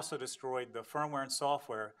 they also destroyed the firmware and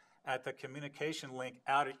software at the communication link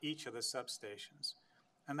out of each of the substations.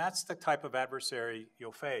 And that's the type of adversary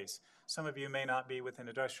you'll face. Some of you may not be within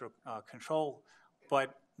industrial control,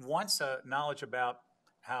 but once knowledge about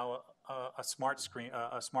how a smart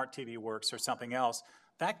TV works or something else,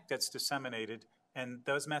 that gets disseminated, and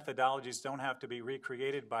those methodologies don't have to be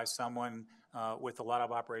recreated by someone with a lot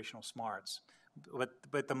of operational smarts.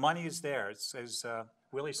 But the money is there. As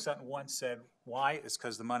Willie Sutton once said, why? It's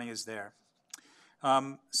because the money is there.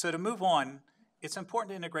 So to move on, it's important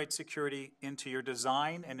to integrate security into your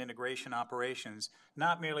design and integration operations,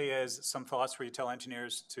 not merely as some thoughts where you tell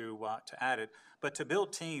engineers to add it, but to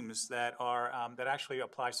build teams that actually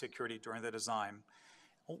apply security during the design.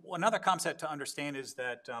 Another concept to understand is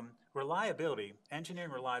that reliability,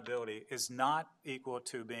 engineering reliability, is not equal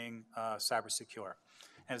to being cyber secure.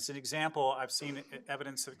 And as an example, I've seen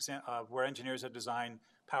evidence of where engineers have designed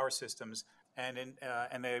power systems and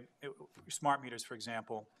smart meters, for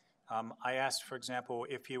example. I asked, for example,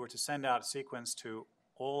 if you were to send out a sequence to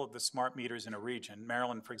all of the smart meters in a region.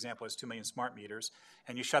 Maryland, for example, has 2 million smart meters,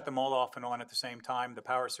 and you shut them all off and on at the same time, the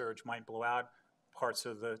power surge might blow out parts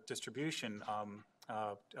of the distribution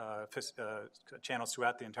channels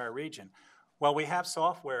throughout the entire region. Well, we have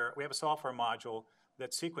software. We have a software module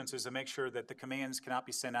that sequences to make sure that the commands cannot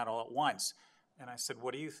be sent out all at once. And I said,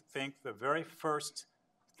 what do you think the very first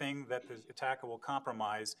thing that the attacker will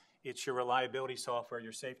compromise? It's your reliability software,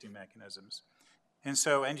 your safety mechanisms. And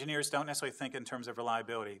so engineers don't necessarily think in terms of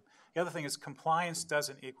reliability. The other thing is compliance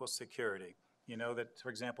doesn't equal security. You know that, for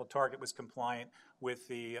example, Target was compliant with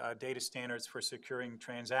the data standards for securing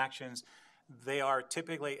transactions. They are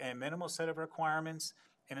typically a minimal set of requirements,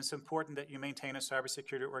 and it's important that you maintain a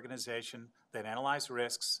cybersecurity organization that analyzes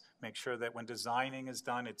risks, make sure that when designing is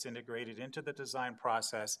done, it's integrated into the design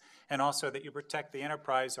process, and also that you protect the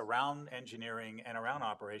enterprise around engineering and around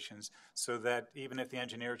operations so that even if the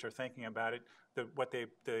engineers are thinking about it, the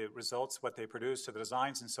results, what they produce to the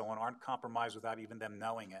designs and so on aren't compromised without even them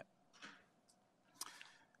knowing it.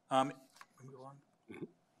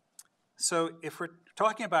 So if we're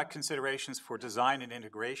talking about considerations for design and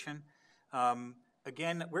integration,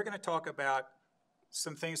 again, we're going to talk about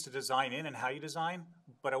some things to design in and how you design,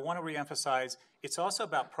 but I want to reemphasize it's also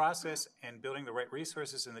about process and building the right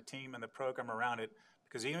resources in the team and the program around it,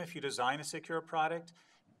 because even if you design a secure product,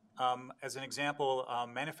 as an example,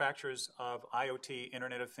 manufacturers of IoT,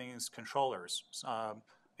 Internet of Things controllers,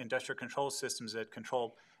 industrial control systems that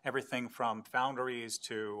control everything from foundries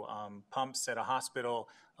to pumps at a hospital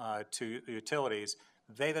to utilities,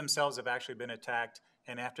 they themselves have actually been attacked.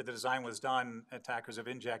 And after the design was done, attackers have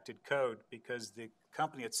injected code because the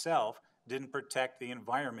company itself didn't protect the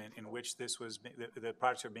environment in which the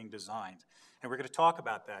products are being designed. And we're going to talk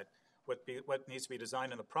about that, what needs to be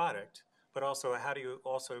designed in the product, but also how do you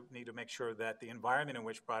also need to make sure that the environment in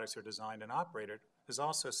which products are designed and operated is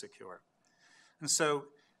also secure. And so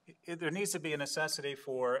there needs to be a necessity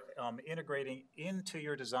for integrating into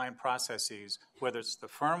your design processes, whether it's the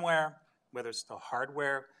firmware, whether it's the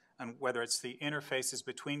hardware, and whether it's the interfaces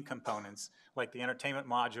between components, like the entertainment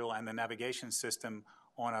module and the navigation system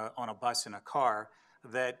on a bus in a car,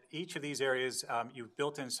 that each of these areas you've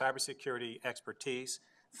built in cybersecurity expertise,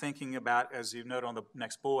 thinking about, as you note on the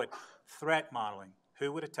next bullet, threat modeling.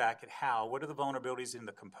 Who would attack it, how? What are the vulnerabilities in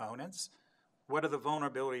the components? What are the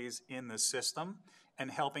vulnerabilities in the system? And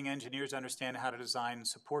helping engineers understand how to design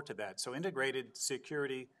support to that. So integrated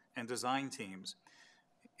security and design teams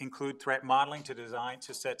include threat modeling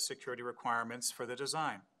to set security requirements for the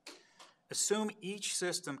design. Assume each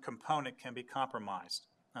system component can be compromised.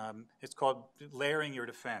 It's called layering your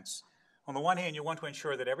defense. On the one hand, you want to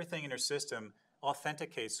ensure that everything in your system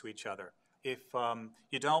authenticates to each other. If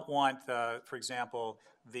you don't want, for example,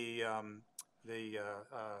 the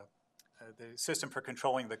system for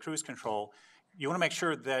controlling the cruise control, you want to make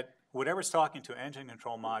sure that whatever's talking to engine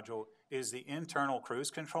control module is the internal cruise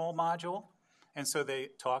control module. And so they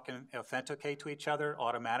talk and authenticate to each other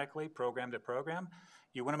automatically, program to program.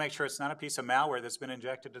 You want to make sure it's not a piece of malware that's been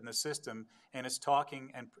injected in the system and it's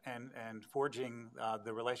talking and forging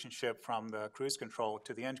the relationship from the cruise control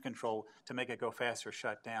to the engine control to make it go faster or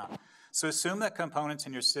shut down. So assume that components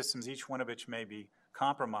in your systems, each one of which may be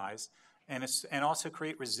compromised, and also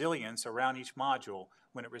create resilience around each module.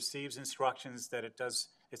 When it receives instructions that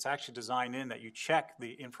it's actually designed in that you check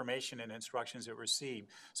the information and instructions it received.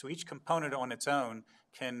 So each component on its own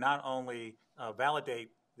can not only validate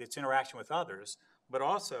its interaction with others, but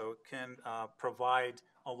also can provide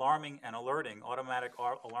alarming and alerting, automatic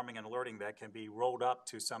alarming and alerting that can be rolled up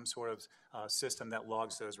to some sort of system that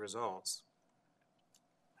logs those results.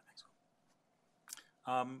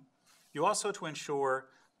 You also to ensure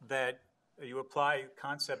that you apply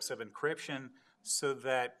concepts of encryption so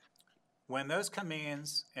that when those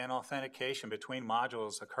commands and authentication between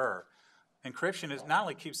modules occur, encryption not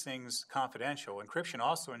only keeps things confidential, encryption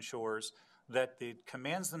also ensures that the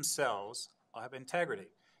commands themselves have integrity.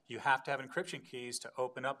 You have to have encryption keys to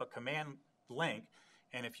open up a command link,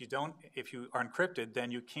 and if you are encrypted, then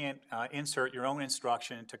you can't insert your own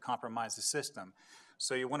instruction to compromise the system.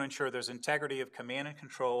 So you want to ensure there's integrity of command and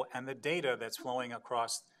control and the data that's flowing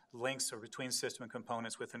across links or between system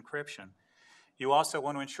components with encryption. You also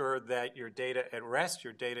want to ensure that your data at rest,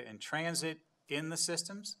 your data in transit in the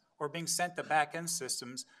systems, or being sent to back-end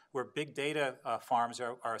systems where big data farms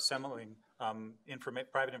are assembling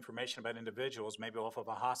private information about individuals, maybe off of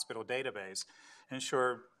a hospital database.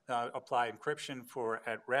 Ensure apply encryption for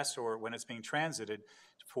at rest or when it's being transited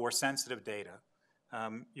for sensitive data.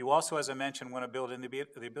 You also, as I mentioned, want to build in the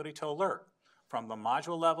ability to alert from the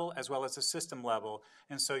module level as well as the system level.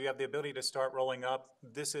 And so you have the ability to start rolling up,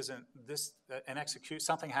 and execute,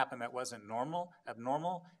 something happened that wasn't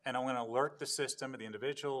abnormal, and I'm going to alert the system or the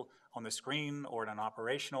individual on the screen or in an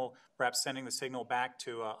operational, perhaps sending the signal back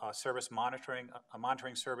to a service monitoring, a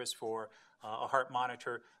monitoring service for a heart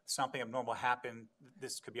monitor. Something abnormal happened.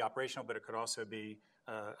 This could be operational, but it could also be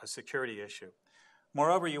a security issue.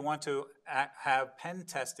 Moreover, you want to have pen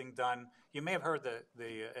testing done. You may have heard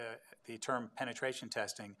the term penetration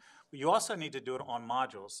testing. You also need to do it on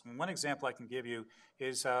modules. And one example I can give you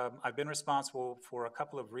is I've been responsible for a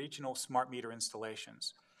couple of regional smart meter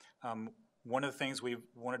installations. One of the things we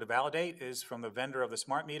wanted to validate is from the vendor of the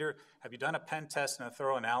smart meter, have you done a pen test and a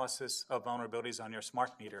thorough analysis of vulnerabilities on your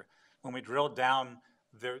smart meter? When we drilled down,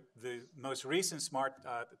 the most recent smart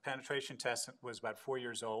penetration test was about 4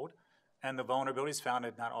 years old, and the vulnerabilities found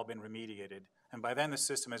had not all been remediated. And by then, the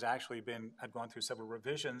system has actually had gone through several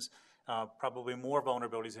revisions, probably more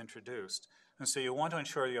vulnerabilities introduced. And so you want to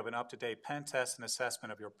ensure you have an up-to-date pen test and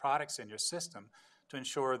assessment of your products and your system to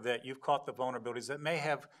ensure that you've caught the vulnerabilities that may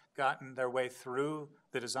have gotten their way through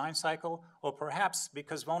the design cycle, or perhaps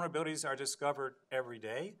because vulnerabilities are discovered every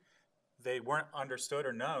day, they weren't understood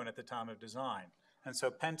or known at the time of design. And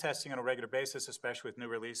so pen testing on a regular basis, especially with new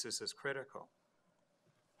releases, is critical.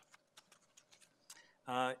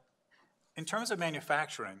 In terms of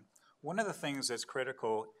manufacturing, one of the things that's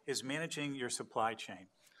critical is managing your supply chain.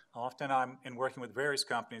 Often I'm in working with various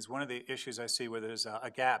companies, one of the issues I see where there's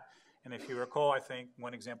a gap, and if you recall, I think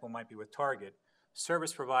one example might be with Target,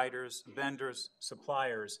 service providers, vendors,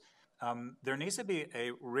 suppliers, there needs to be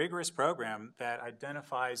a rigorous program that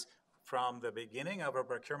identifies from the beginning of a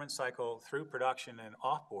procurement cycle through production and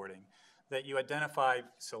offboarding, that you identify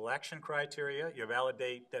selection criteria, you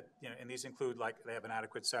validate that, and these include like they have an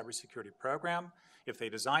adequate cybersecurity program. If they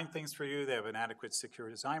design things for you, they have an adequate secure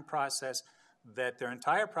design process, that their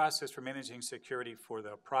entire process for managing security for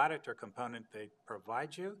the product or component they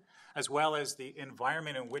provide you, as well as the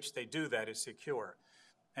environment in which they do that is secure.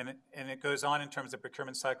 And it goes on in terms of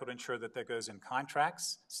procurement cycle to ensure that goes in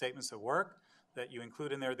contracts, statements of work, that you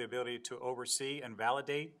include in there the ability to oversee and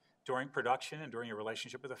validate during production and during your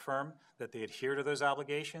relationship with the firm, that they adhere to those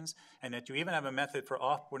obligations, and that you even have a method for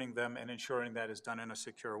offboarding them and ensuring that is done in a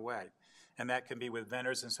secure way. And that can be with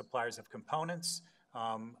vendors and suppliers of components,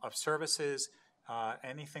 of services,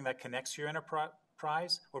 anything that connects to your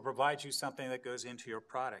enterprise or provides you something that goes into your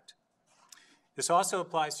product. This also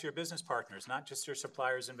applies to your business partners, not just your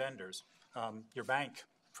suppliers and vendors. Your bank,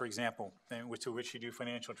 for example, to which you do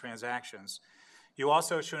financial transactions. You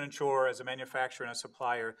also should ensure, as a manufacturer and a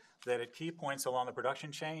supplier, that at key points along the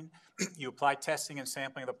production chain, you apply testing and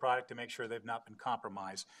sampling of the product to make sure they've not been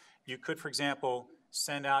compromised. You could, for example,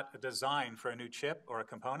 send out a design for a new chip or a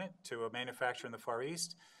component to a manufacturer in the Far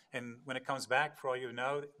East, and when it comes back, for all you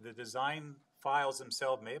know, the design files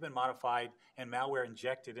themselves may have been modified and malware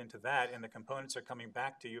injected into that, and the components are coming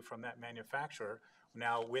back to you from that manufacturer,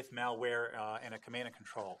 now with malware and a command and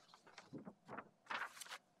control.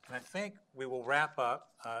 And I think we will wrap up,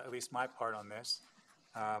 at least my part on this,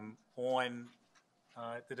 on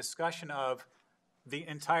the discussion of the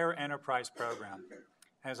entire enterprise program.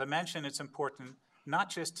 As I mentioned, it's important not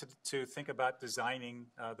just to think about designing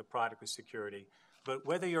the product with security, but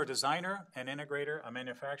whether you're a designer, an integrator, a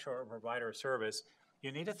manufacturer, or a provider of service,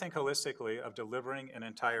 you need to think holistically of delivering an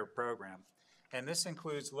entire program. And this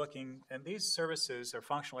includes looking, and these services or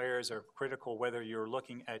functional areas are critical whether you're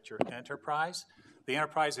looking at your enterprise, the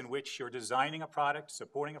enterprise in which you're designing a product,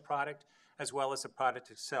 supporting a product, as well as the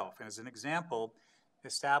product itself. And as an example,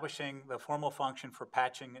 establishing the formal function for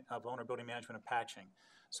patching, vulnerability management and patching.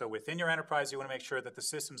 So within your enterprise, you want to make sure that the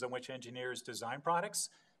systems on which engineers design products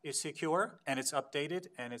is secure, and it's updated,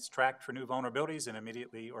 and it's tracked for new vulnerabilities and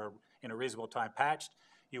immediately or in a reasonable time patched.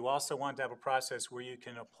 You also want to have a process where you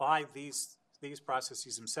can apply these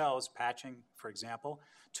processes themselves, patching, for example,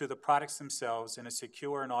 to the products themselves in a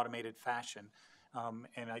secure and automated fashion.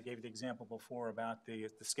 And I gave the example before about the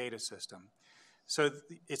SCADA system. So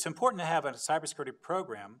it's important to have a cybersecurity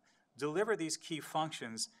program, deliver these key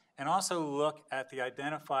functions, and also look at the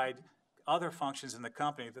identified other functions in the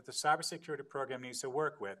company that the cybersecurity program needs to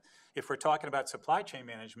work with. If we're talking about supply chain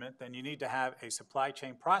management, then you need to have a supply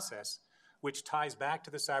chain process which ties back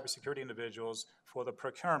to the cybersecurity individuals for the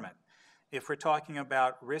procurement. If we're talking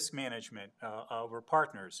about risk management over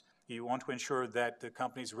partners, you want to ensure that the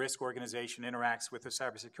company's risk organization interacts with the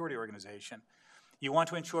cybersecurity organization. You want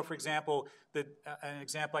to ensure, for example, that an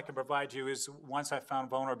example I can provide you is once I found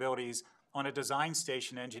vulnerabilities on a design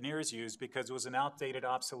station engineers used because it was an outdated,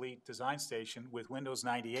 obsolete design station with Windows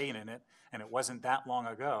 98 in it, and it wasn't that long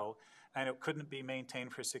ago, and it couldn't be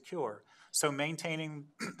maintained for secure. So maintaining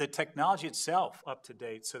the technology itself up to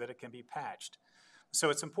date so that it can be patched. So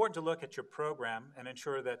it's important to look at your program and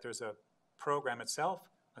ensure that there's a program itself,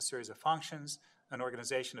 a series of functions, an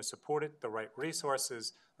organization to support it, the right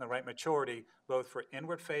resources, the right maturity, both for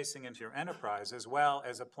inward facing into your enterprise as well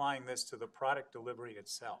as applying this to the product delivery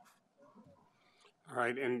itself. All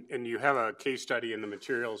right, and you have a case study in the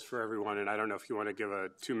materials for everyone, and I don't know if you want to give a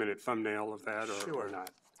 2-minute thumbnail of that or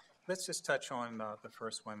not. Let's just touch on the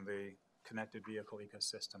first one, the connected vehicle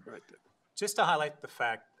ecosystem. Right. Just to highlight the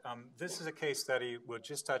fact, this is a case study. We'll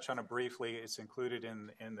just touch on it briefly. It's included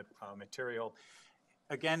in the material.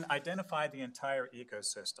 Again, identify the entire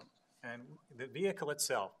ecosystem and the vehicle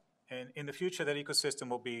itself. And in the future, that ecosystem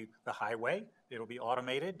will be the highway. It'll be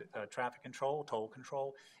automated, traffic control, toll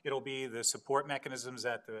control. It'll be the support mechanisms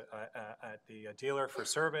at the dealer for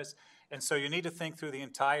service. And so you need to think through the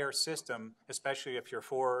entire system, especially if you're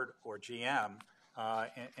Ford or GM,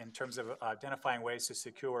 in terms of identifying ways to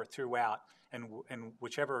secure throughout and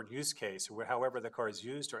whichever use case, or however the car is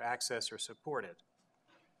used or accessed or supported.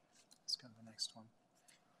 Let's go to the next one.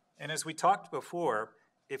 And as we talked before,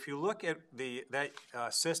 if you look at that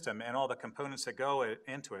system and all the components that go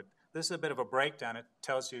into it, this is a bit of a breakdown. It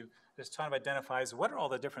tells you, this kind of identifies what are all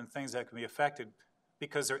the different things that can be affected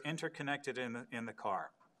because they're interconnected in the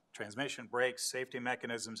car. Transmission, brakes, safety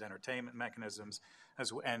mechanisms, entertainment mechanisms,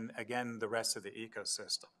 and again, the rest of the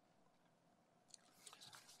ecosystem.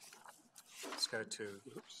 Let's go to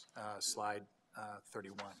slide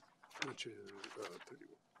 31. Which is 31.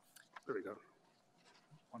 There we go.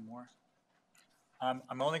 One more.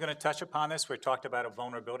 I'm only going to touch upon this. We talked about a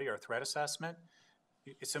vulnerability or threat assessment.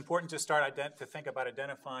 It's important to start to think about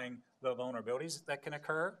identifying the vulnerabilities that can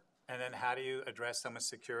occur, and then how do you address them with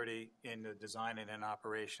security in the design and in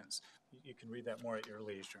operations. You can read that more at your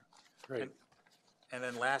leisure. Great. And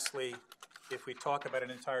then lastly, if we talk about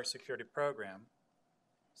an entire security program,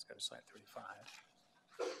 let's go to slide 35.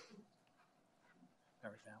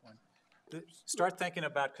 There's that one. Start thinking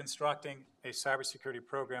about constructing a cybersecurity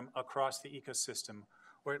program across the ecosystem,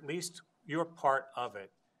 or at least you're part of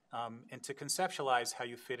it, and to conceptualize how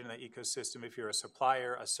you fit in the ecosystem if you're a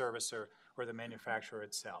supplier, a servicer, or the manufacturer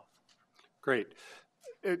itself. Great.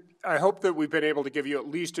 I hope that we've been able to give you at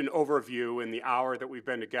least an overview in the hour that we've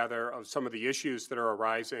been together of some of the issues that are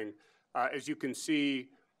arising. As you can see,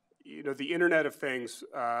 the Internet of Things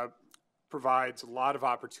provides a lot of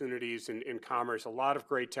opportunities in commerce, a lot of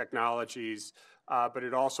great technologies, but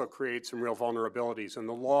it also creates some real vulnerabilities. And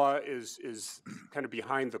the law is kind of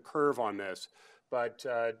behind the curve on this. But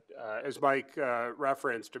as Mike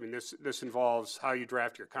referenced, I mean, this involves how you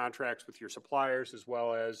draft your contracts with your suppliers, as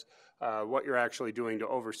well as what you're actually doing to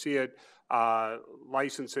oversee it.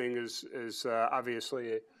 Licensing is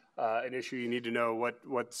obviously an issue. You need to know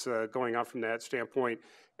what's going on from that standpoint.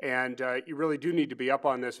 And you really do need to be up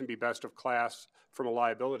on this and be best of class from a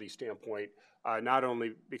liability standpoint, not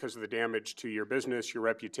only because of the damage to your business, your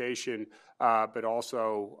reputation, but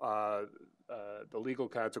also the legal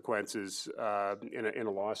consequences in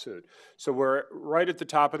a lawsuit. So we're right at the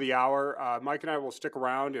top of the hour. Mike and I will stick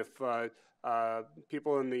around. If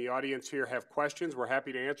people in the audience here have questions, we're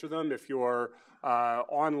happy to answer them. If you're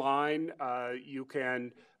online, you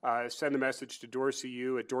can send a message to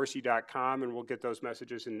Dorsey at dorsey.com, and we'll get those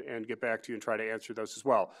messages and get back to you and try to answer those as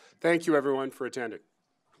well. Thank you, everyone, for attending.